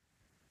 quick.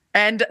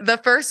 And the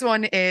first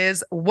one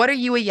is, what are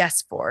you a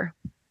yes for?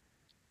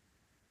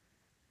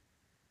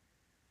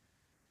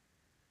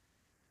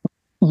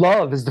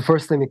 Love is the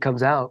first thing that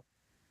comes out.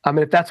 I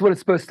mean, if that's what it's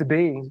supposed to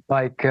be,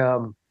 like,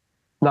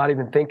 not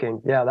even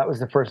thinking. Yeah, that was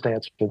the first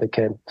answer that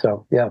came.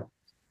 So, yeah.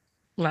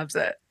 Loves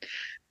it.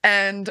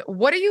 And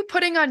what are you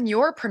putting on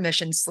your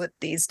permission slip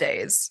these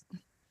days?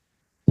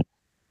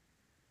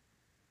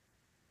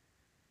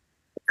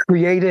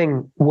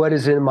 Creating what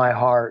is in my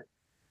heart,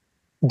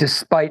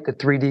 despite the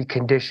 3D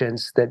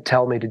conditions that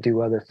tell me to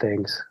do other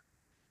things.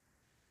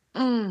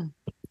 I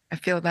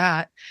feel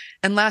that.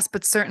 And last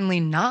but certainly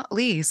not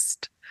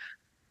least,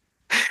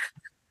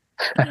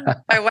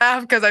 I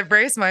laugh because I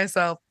brace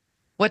myself.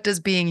 What does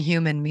being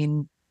human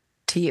mean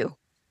to you?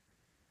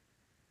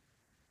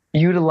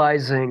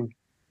 Utilizing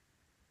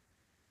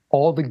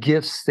all the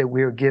gifts that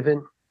we are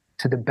given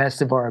to the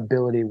best of our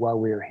ability while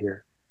we are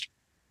here.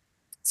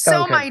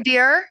 So, okay. My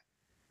dear,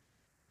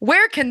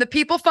 where can the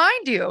people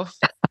find you?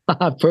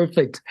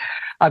 Perfect.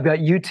 I've got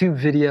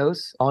YouTube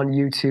videos on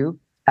YouTube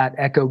at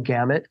Echo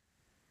Gamut,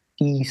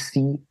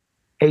 ECHOGAMUT.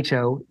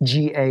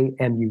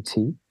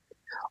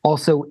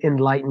 Also,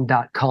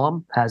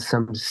 enlighten.com has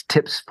some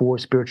tips for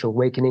spiritual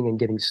awakening and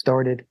getting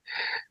started.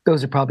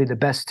 Those are probably the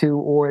best 2,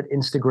 or at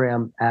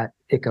Instagram at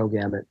Echo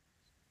Gamut.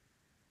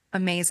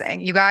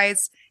 Amazing. You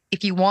guys,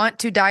 if you want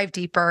to dive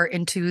deeper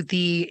into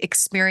the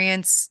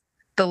experience,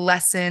 the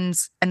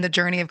lessons, and the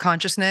journey of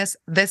consciousness,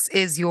 this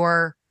is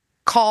your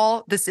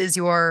call. This is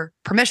your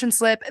permission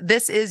slip.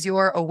 This is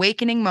your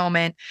awakening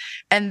moment.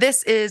 And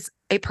this is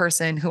a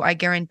person who I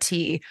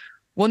guarantee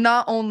will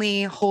not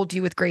only hold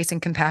you with grace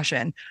and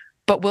compassion,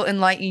 but will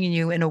enlighten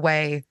you in a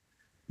way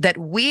that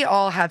we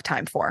all have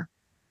time for.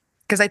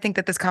 Because I think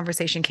that this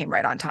conversation came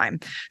right on time.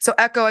 So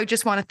Echo, I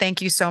just want to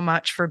thank you so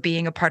much for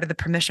being a part of the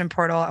Permission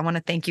Portal. I want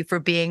to thank you for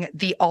being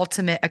the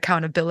ultimate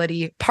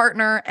accountability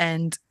partner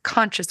and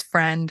conscious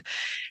friend.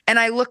 And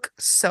I look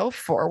so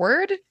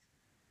forward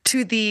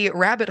to the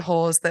rabbit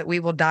holes that we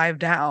will dive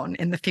down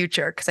in the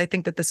future, because I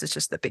think that this is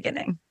just the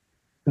beginning.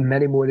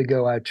 Many more to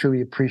go. I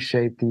truly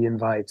appreciate the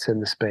invites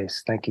and the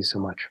space. Thank you so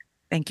much.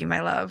 Thank you,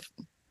 my love.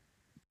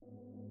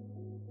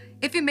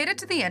 If you made it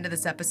to the end of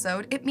this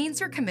episode, it means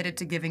you're committed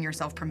to giving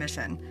yourself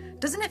permission.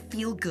 Doesn't it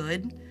feel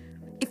good?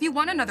 If you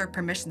want another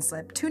permission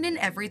slip, tune in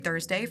every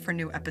Thursday for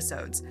new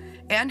episodes.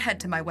 And head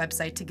to my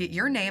website to get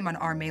your name on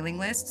our mailing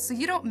list so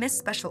you don't miss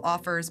special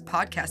offers,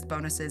 podcast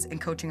bonuses, and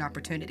coaching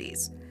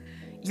opportunities.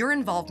 Your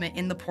involvement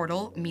in the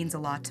portal means a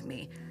lot to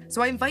me,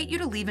 so I invite you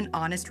to leave an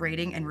honest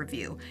rating and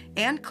review,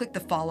 and click the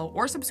follow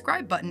or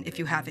subscribe button if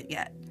you haven't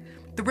yet.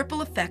 The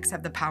ripple effects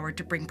have the power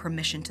to bring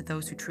permission to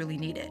those who truly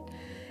need it.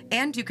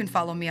 And you can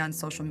follow me on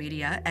social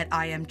media at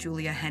I am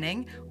Julia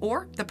Henning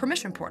or the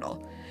Permission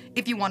Portal.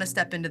 If you want to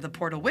step into the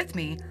portal with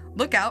me,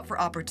 look out for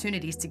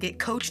opportunities to get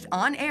coached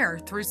on air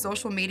through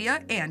social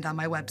media and on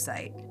my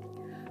website.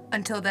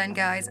 Until then,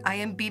 guys, I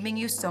am beaming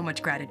you so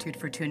much gratitude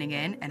for tuning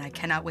in, and I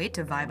cannot wait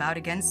to vibe out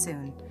again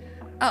soon.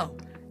 Oh,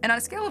 and on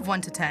a scale of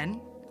 1 to 10,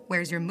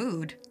 where's your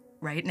mood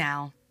right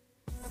now?